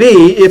bad it would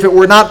be if it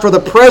were not for the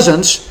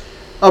presence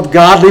of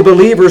godly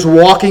believers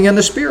walking in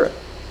the Spirit.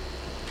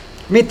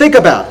 I mean, think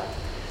about it.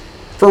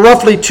 For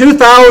roughly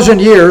 2,000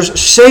 years,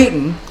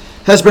 Satan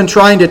has been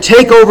trying to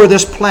take over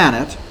this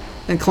planet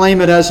and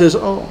claim it as his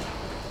own.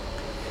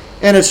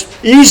 And it's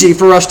easy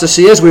for us to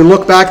see as we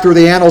look back through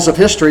the annals of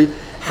history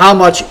how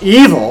much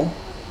evil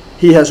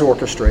he has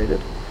orchestrated.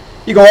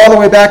 You go all the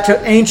way back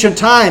to ancient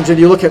times and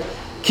you look at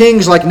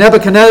kings like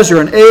Nebuchadnezzar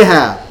and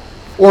Ahab,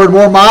 or in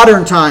more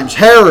modern times,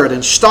 Herod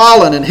and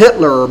Stalin and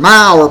Hitler or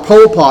Mao or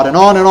Pol Pot, and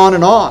on and on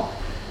and on.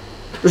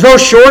 There's no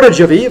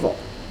shortage of evil.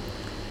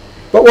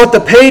 But what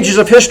the pages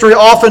of history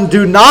often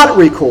do not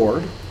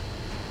record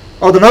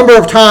are the number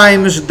of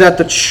times that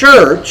the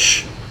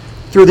church,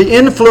 through the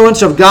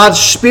influence of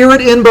God's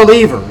Spirit in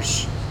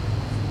believers,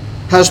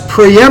 has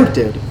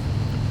preempted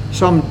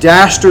some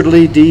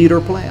dastardly deed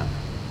or plan.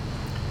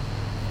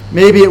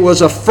 Maybe it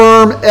was a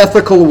firm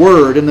ethical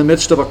word in the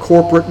midst of a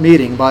corporate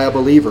meeting by a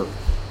believer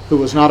who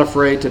was not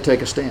afraid to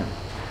take a stand.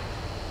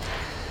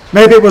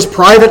 Maybe it was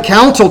private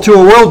counsel to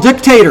a world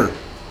dictator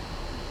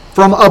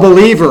from a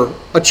believer,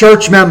 a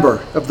church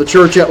member of the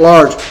church at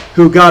large,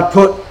 who God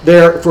put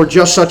there for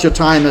just such a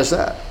time as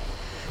that.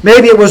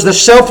 Maybe it was the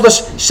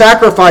selfless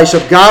sacrifice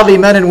of godly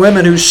men and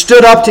women who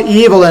stood up to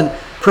evil and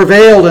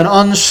prevailed in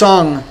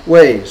unsung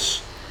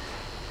ways.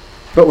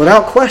 But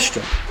without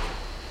question,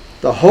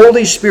 the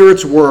Holy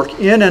Spirit's work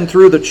in and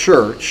through the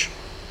church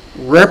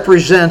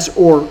represents,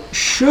 or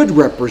should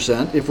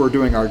represent, if we're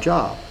doing our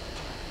job,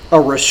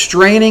 a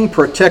restraining,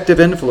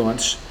 protective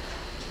influence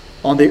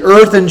on the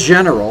earth in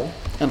general,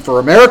 and for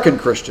American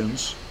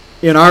Christians,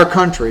 in our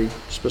country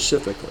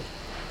specifically.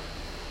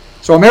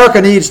 So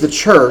America needs the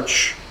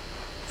church,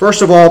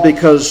 first of all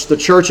because the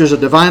church is a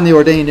divinely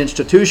ordained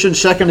institution,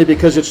 secondly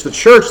because it's the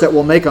church that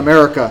will make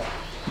America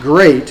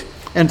great,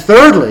 and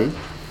thirdly,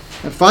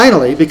 and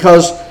finally,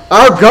 because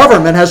our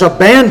government has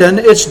abandoned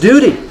its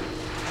duty.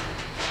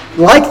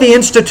 Like the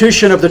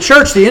institution of the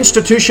church, the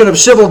institution of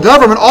civil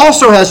government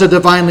also has a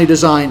divinely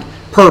designed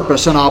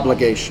purpose and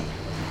obligation.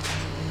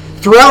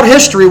 Throughout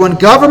history, when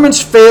governments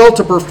fail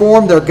to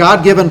perform their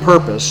God-given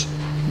purpose,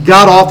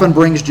 God often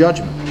brings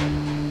judgment.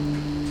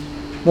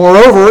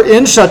 Moreover,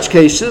 in such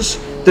cases,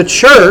 the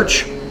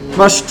church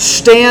must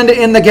stand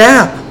in the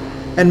gap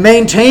and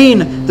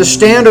maintain the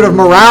standard of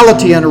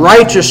morality and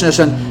righteousness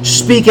and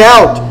speak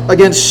out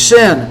against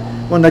sin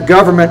when the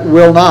government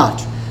will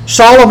not.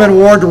 Solomon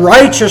warned,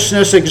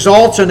 righteousness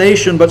exalts a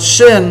nation, but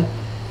sin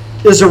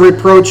is a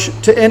reproach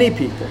to any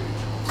people.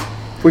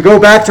 If we go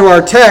back to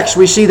our text,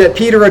 we see that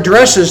Peter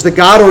addresses the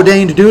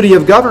God-ordained duty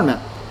of government.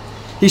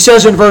 He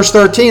says in verse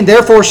 13,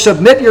 "Therefore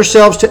submit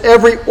yourselves to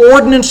every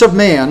ordinance of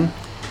man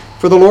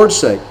for the Lord's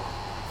sake."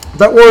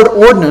 That word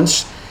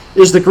ordinance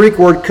is the Greek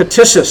word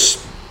katissis.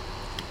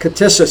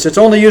 Katissis. It's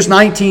only used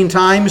 19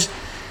 times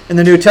in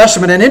the New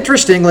Testament, and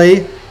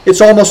interestingly,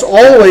 it's almost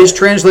always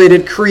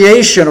translated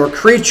creation or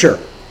creature.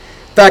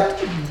 In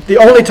fact, the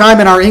only time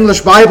in our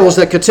English Bibles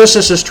that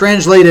katissis is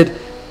translated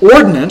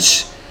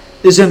ordinance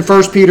is in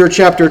 1 Peter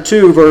chapter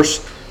 2, verse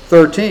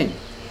 13.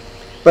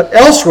 But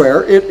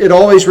elsewhere, it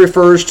always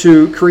refers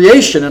to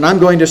creation, and I'm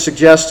going to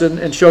suggest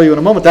and show you in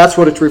a moment that's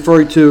what it's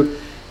referring to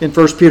in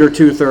 1 Peter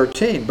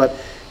 2:13. But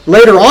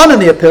later on in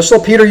the epistle,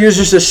 Peter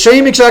uses the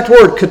same exact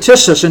word,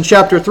 katissis, in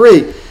chapter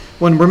 3,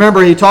 when,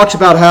 remember, he talks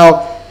about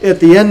how at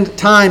the end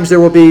times there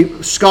will be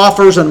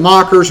scoffers and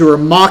mockers who are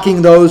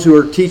mocking those who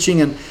are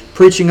teaching and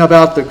preaching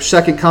about the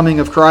second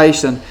coming of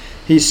Christ. And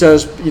he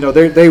says,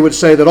 they would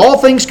say that all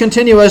things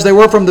continue as they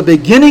were from the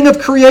beginning of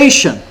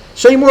creation.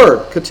 Same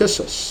word,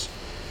 katissis.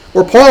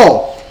 Or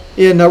Paul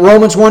in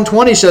Romans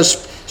 1:20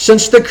 says,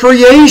 since the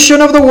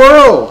creation of the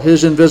world,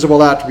 his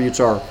invisible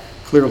attributes are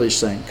clearly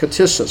seen.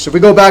 Katissis. If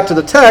we go back to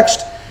the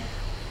text,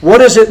 what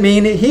does it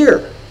mean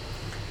here?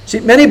 See,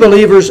 many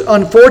believers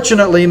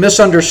unfortunately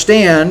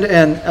misunderstand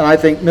and I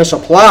think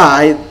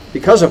misapply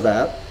because of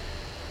that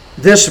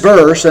this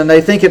verse, and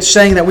they think it's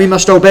saying that we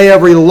must obey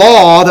every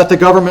law that the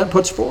government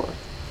puts forth.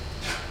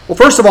 Well,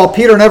 first of all,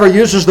 Peter never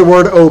uses the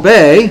word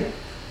obey,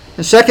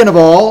 and second of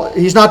all,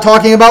 he's not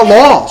talking about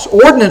laws.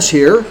 Ordinance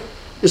here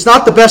is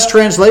not the best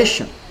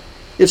translation.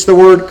 It's the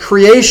word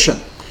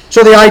creation.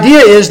 So the idea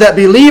is that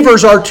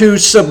believers are to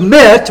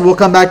submit, we'll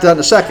come back to that in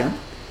a second,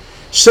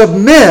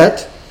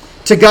 submit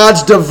to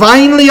God's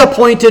divinely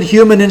appointed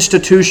human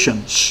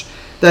institutions,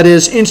 that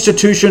is,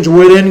 institutions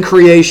within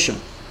creation.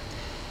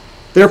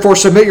 Therefore,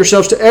 submit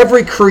yourselves to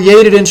every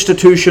created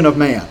institution of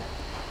man,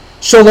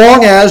 so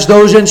long as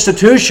those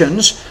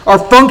institutions are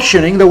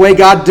functioning the way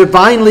God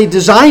divinely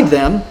designed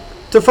them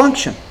to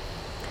function.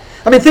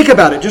 I mean, think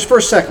about it just for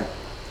a second.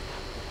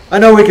 I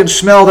know we can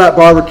smell that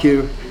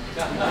barbecue,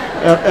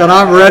 and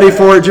I'm ready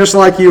for it just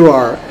like you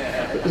are.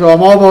 So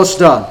I'm almost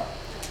done.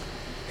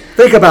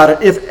 Think about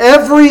it. If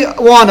every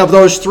one of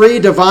those three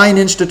divine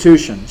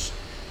institutions,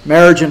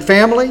 marriage and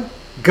family,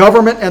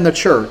 government, and the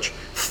church,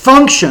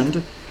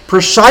 functioned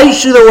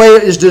precisely the way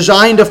it is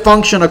designed to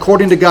function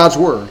according to God's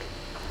Word,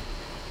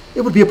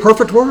 it would be a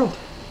perfect world,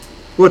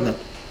 wouldn't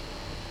it?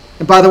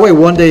 And by the way,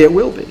 one day it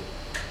will be.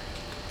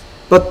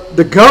 But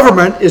the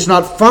government is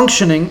not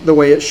functioning the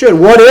way it should.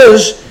 What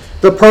is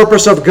the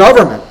purpose of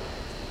government?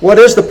 What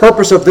is the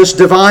purpose of this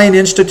divine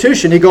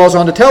institution? He goes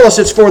on to tell us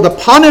it's for the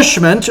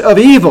punishment of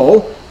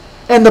evil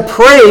and the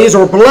praise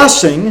or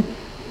blessing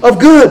of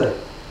good.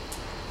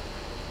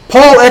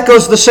 Paul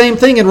echoes the same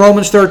thing in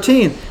Romans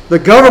 13. The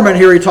government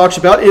here he talks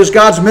about is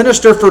God's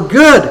minister for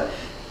good.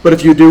 But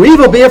if you do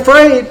evil, be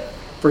afraid,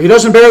 for he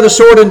doesn't bear the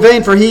sword in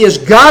vain, for he is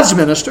God's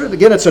minister.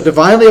 Again, it's a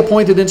divinely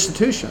appointed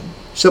institution,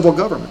 civil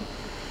government.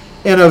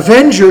 An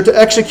avenger to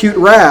execute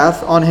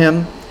wrath on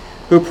him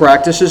who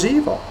practices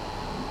evil.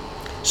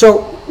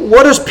 So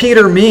what does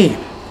Peter mean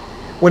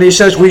when he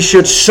says we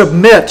should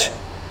submit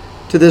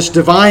to this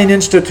divine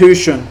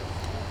institution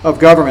of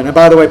government? And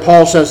by the way,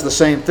 Paul says the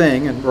same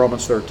thing in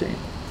Romans 13.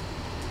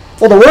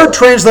 Well, the word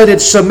translated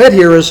submit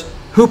here is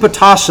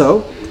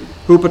hupotasso.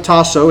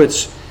 Hupotasso,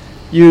 it's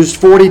used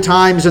 40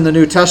 times in the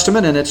New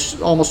Testament, and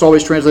it's almost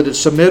always translated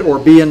submit or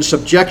be in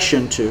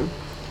subjection to.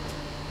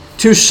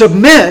 To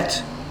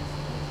submit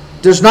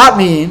does not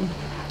mean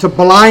to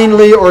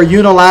blindly or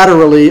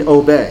unilaterally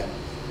obey.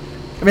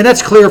 I mean,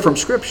 that's clear from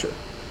Scripture.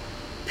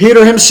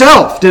 Peter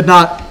himself did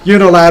not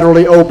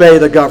unilaterally obey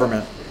the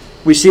government.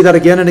 We see that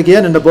again and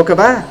again in the book of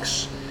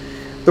Acts.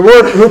 The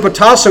word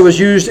hupotasso is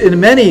used in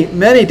many,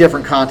 many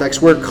different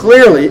contexts where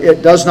clearly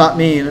it does not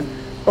mean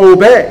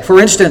obey.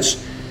 For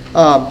instance,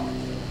 Paul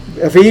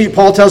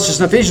tells us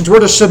in Ephesians, we're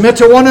to submit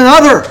to one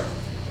another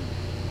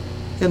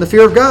in the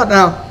fear of God.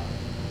 Now,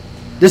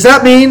 does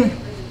that mean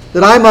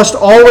that I must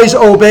always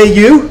obey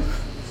you?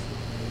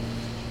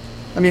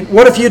 I mean,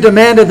 what if you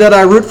demanded that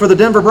I root for the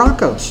Denver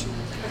Broncos?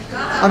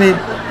 I mean,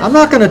 I'm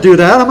not going to do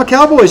that. I'm a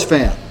Cowboys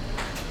fan.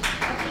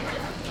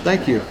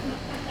 Thank you.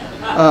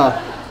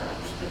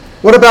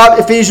 What about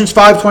Ephesians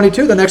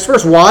 5:22, the next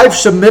verse? Wives,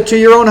 submit to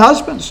your own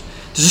husbands.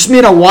 Does this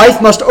mean a wife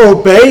must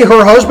obey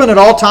her husband at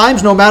all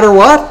times, no matter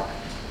what?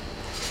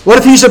 What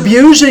if he's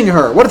abusing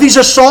her? What if he's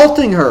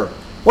assaulting her?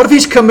 What if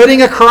he's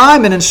committing a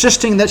crime and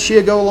insisting that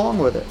she go along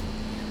with it?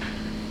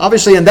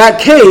 Obviously, in that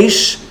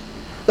case,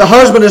 the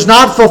husband is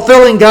not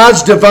fulfilling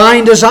God's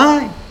divine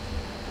design.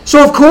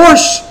 So, of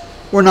course,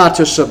 we're not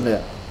to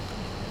submit.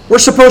 We're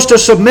supposed to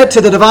submit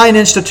to the divine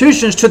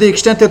institutions to the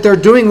extent that they're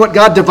doing what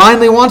God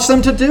divinely wants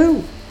them to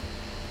do.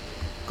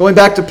 Going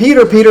back to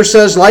Peter, Peter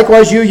says,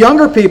 likewise, you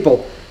younger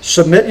people,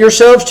 submit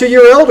yourselves to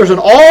your elders, and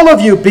all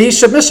of you be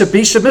submissive.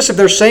 Be submissive.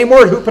 Their same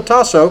word,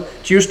 hupotasso.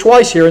 It's used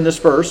twice here in this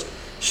verse.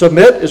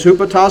 Submit is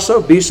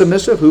hupotasso. Be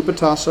submissive,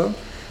 hupotasso.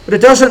 But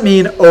it doesn't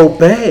mean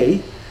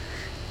obey.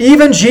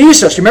 Even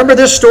Jesus, you remember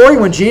this story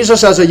when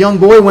Jesus as a young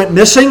boy went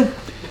missing?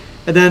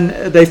 And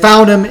then they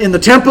found him in the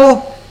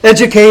temple,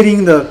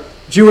 educating the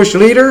Jewish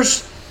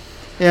leaders.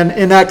 And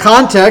in that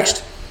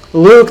context,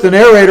 Luke, the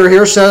narrator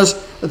here,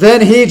 says,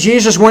 then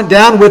Jesus, went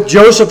down with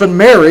Joseph and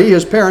Mary,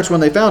 his parents, when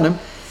they found him,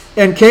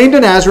 and came to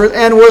Nazareth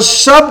and was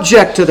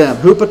subject to them,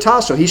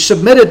 hupotasso. He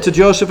submitted to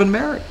Joseph and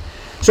Mary.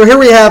 So here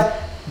we have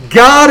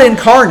God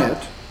incarnate,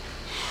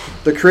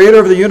 the creator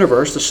of the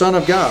universe, the Son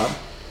of God,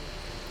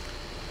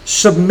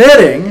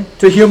 submitting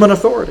to human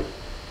authority.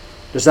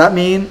 Does that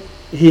mean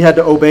he had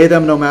to obey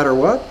them no matter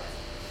what?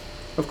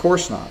 Of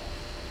course not.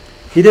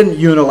 He didn't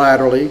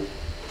unilaterally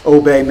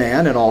obey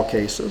man in all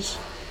cases.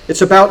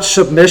 It's about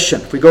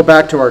submission. If we go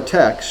back to our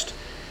text,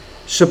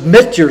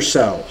 submit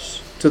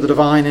yourselves to the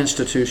divine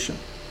institution.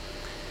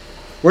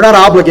 We're not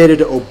obligated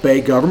to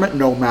obey government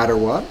no matter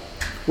what.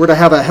 We're to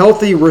have a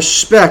healthy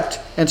respect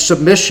and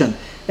submission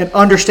and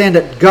understand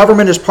that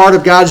government is part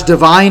of God's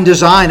divine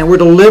design, and we're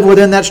to live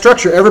within that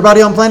structure.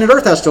 Everybody on planet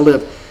Earth has to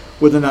live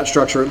within that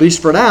structure. At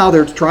least for now,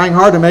 they're trying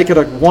hard to make it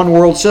a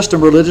one-world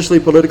system religiously,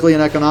 politically,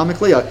 and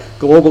economically, a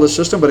globalist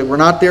system, but we're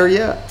not there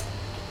yet.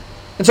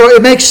 And so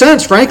it makes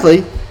sense,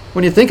 frankly,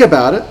 when you think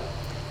about it,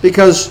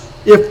 because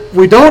if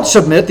we don't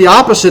submit, the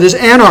opposite is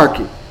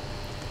anarchy.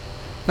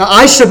 Now,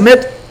 I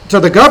submit to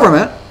the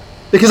government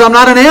because I'm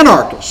not an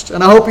anarchist,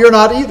 and I hope you're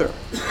not either.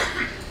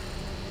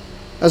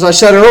 As I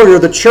said earlier,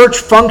 the church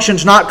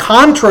functions not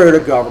contrary to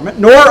government,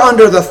 nor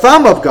under the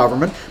thumb of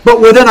government,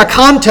 but within a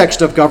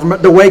context of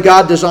government, the way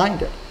God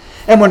designed it.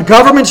 And when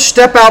governments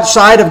step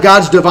outside of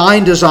God's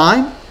divine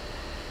design,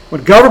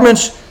 when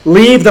governments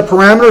leave the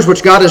parameters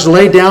which God has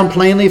laid down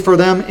plainly for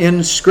them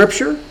in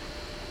Scripture,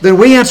 then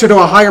we answer to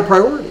a higher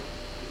priority.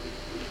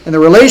 And the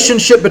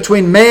relationship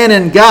between man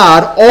and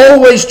God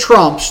always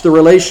trumps the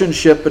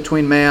relationship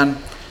between man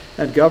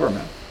and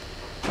government.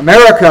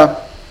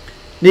 America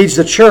needs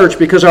the church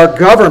because our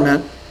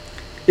government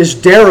is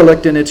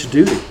derelict in its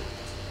duty.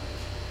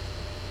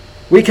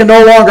 We can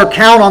no longer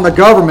count on the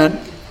government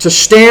to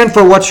stand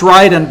for what's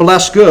right and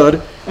bless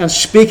good and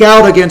speak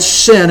out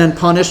against sin and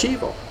punish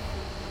evil.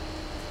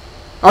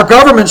 Our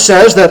government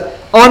says that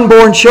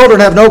unborn children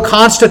have no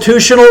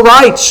constitutional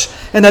rights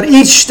and that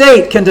each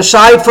state can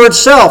decide for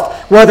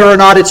itself whether or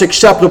not it's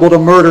acceptable to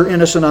murder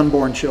innocent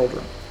unborn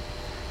children.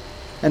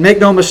 And make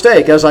no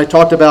mistake, as I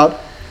talked about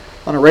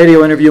on a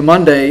radio interview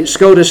Monday,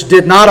 SCOTUS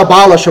did not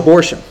abolish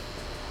abortion.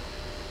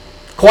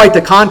 Of Quite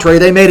the contrary,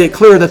 they made it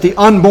clear that the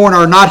unborn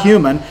are not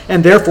human,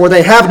 and therefore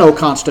they have no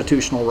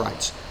constitutional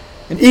rights.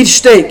 And each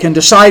state can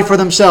decide for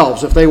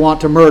themselves if they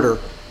want to murder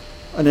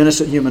an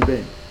innocent human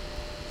being.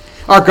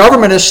 Our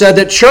government has said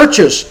that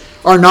churches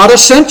are not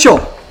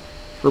essential.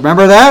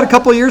 Remember that a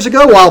couple of years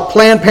ago? While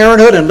Planned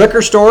Parenthood and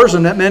liquor stores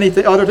and many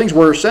other things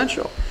were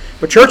essential.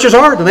 But churches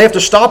aren't, and they have to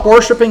stop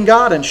worshiping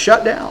God and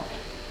shut down.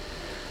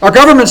 Our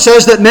government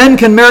says that men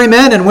can marry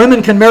men and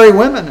women can marry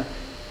women.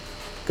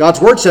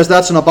 God's Word says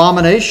that's an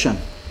abomination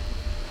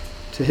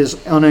to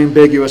His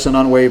unambiguous and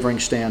unwavering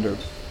standard.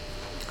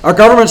 Our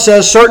government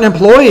says certain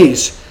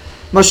employees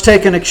must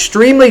take an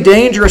extremely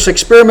dangerous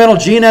experimental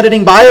gene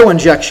editing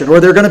bioinjection or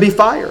they're going to be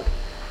fired.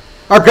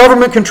 Our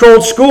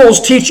government-controlled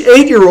schools teach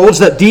 8-year-olds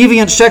that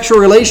deviant sexual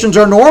relations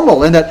are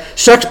normal and that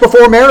sex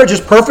before marriage is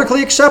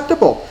perfectly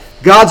acceptable.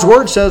 God's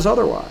Word says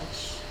otherwise.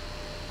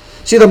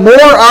 See, the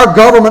more our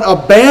government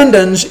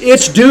abandons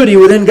its duty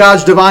within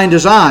God's divine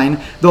design,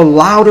 the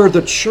louder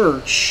the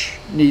church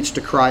needs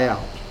to cry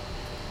out.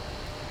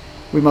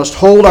 We must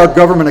hold our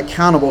government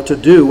accountable to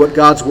do what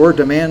God's Word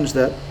demands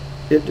that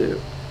it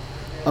do.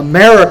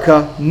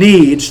 America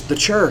needs the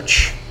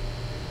church.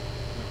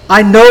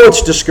 I know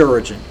it's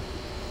discouraging.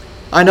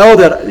 I know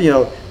that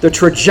the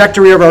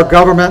trajectory of our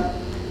government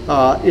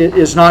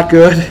is not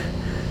good.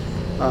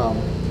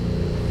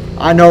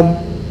 I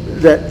know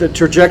that the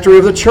trajectory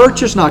of the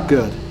church is not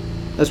good,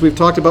 as we've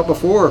talked about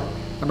before.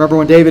 I remember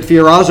when David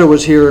Fiorazo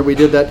was here and we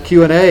did that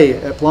Q&A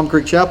at Plum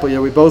Creek Chapel.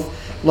 We both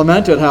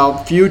lamented how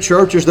few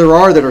churches there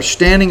are that are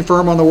standing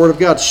firm on the Word of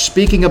God,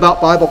 speaking about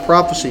Bible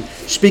prophecy,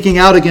 speaking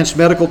out against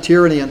medical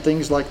tyranny and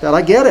things like that.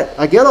 I get it.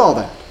 I get all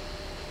that.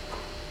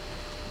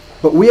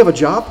 But we have a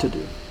job to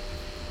do.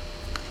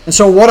 And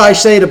so what I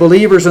say to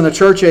believers in the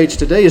church age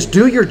today is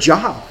do your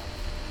job.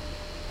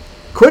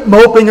 Quit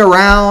moping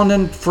around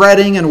and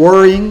fretting and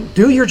worrying.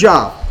 Do your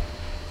job.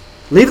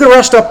 Leave the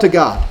rest up to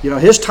God.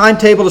 His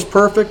timetable is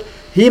perfect.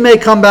 He may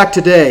come back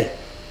today.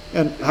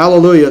 And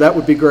hallelujah, that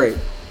would be great.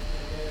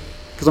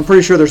 Because I'm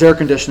pretty sure there's air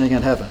conditioning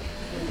in heaven.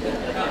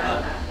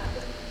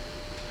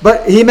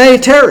 But He may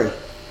tarry.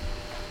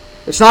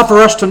 It's not for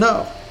us to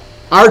know.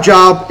 Our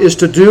job is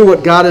to do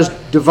what God has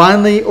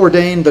divinely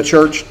ordained the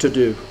church to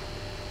do.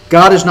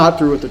 God is not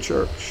through with the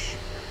church.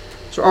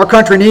 So our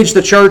country needs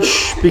the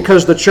church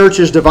because the church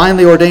is a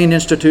divinely ordained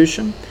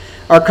institution.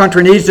 Our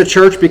country needs the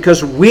church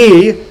because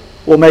we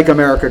will make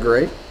America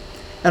great.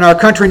 And our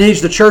country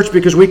needs the church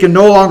because we can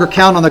no longer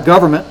count on the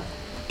government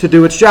to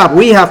do its job.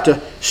 We have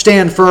to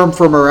stand firm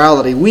for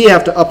morality. We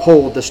have to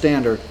uphold the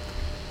standard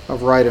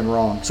of right and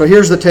wrong. So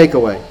here's the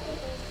takeaway.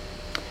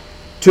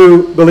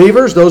 To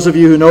believers, those of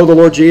you who know the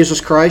Lord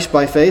Jesus Christ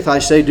by faith, I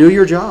say do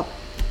your job.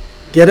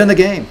 Get in the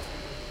game.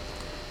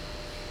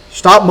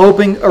 Stop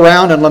moping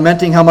around and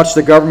lamenting how much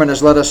the government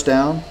has let us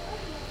down.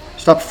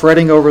 Stop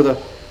fretting over the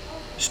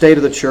state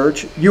of the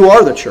church. You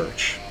are the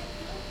church.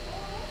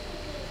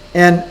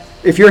 And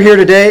if you're here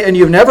today and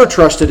you've never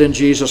trusted in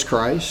Jesus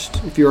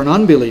Christ, if you're an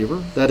unbeliever,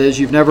 that is,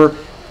 you've never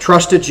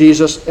trusted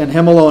Jesus and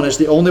Him alone as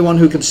the only one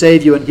who can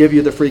save you and give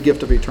you the free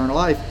gift of eternal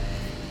life,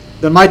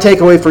 then my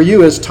takeaway for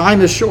you is time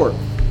is short.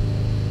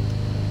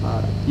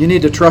 You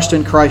need to trust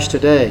in Christ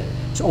today.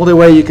 It's the only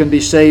way you can be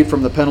saved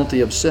from the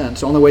penalty of sin.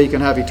 It's the only way you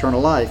can have eternal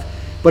life.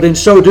 But in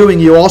so doing,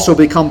 you also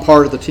become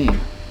part of the team.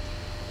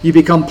 You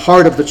become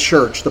part of the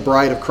church, the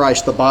bride of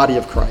Christ, the body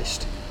of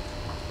Christ.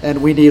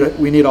 And we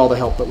need all the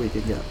help that we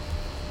can get.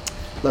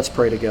 Let's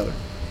pray together.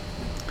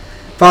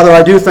 Father,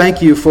 I do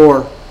thank You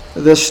for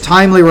this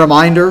timely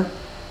reminder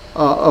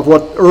of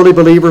what early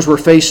believers were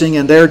facing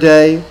in their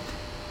day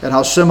and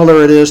how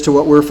similar it is to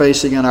what we're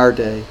facing in our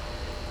day.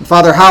 And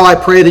Father, how I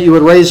pray that You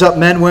would raise up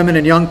men, women,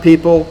 and young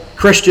people,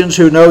 Christians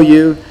who know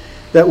You,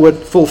 that would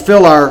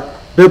fulfill our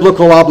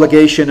biblical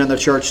obligation in the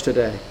church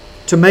today,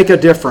 to make a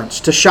difference,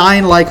 to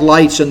shine like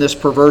lights in this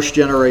perverse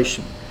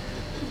generation.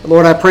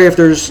 Lord, I pray if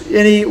there's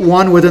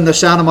anyone within the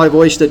sound of my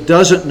voice that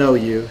doesn't know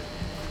You,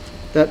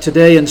 that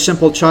today in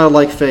simple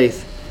childlike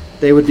faith,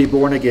 they would be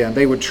born again.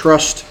 They would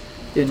trust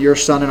in Your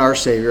Son and our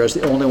Savior as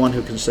the only one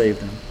who can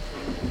save them.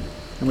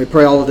 And we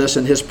pray all of this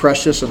in His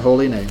precious and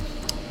holy name.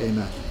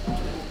 Amen.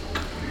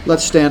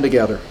 Let's stand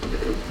together.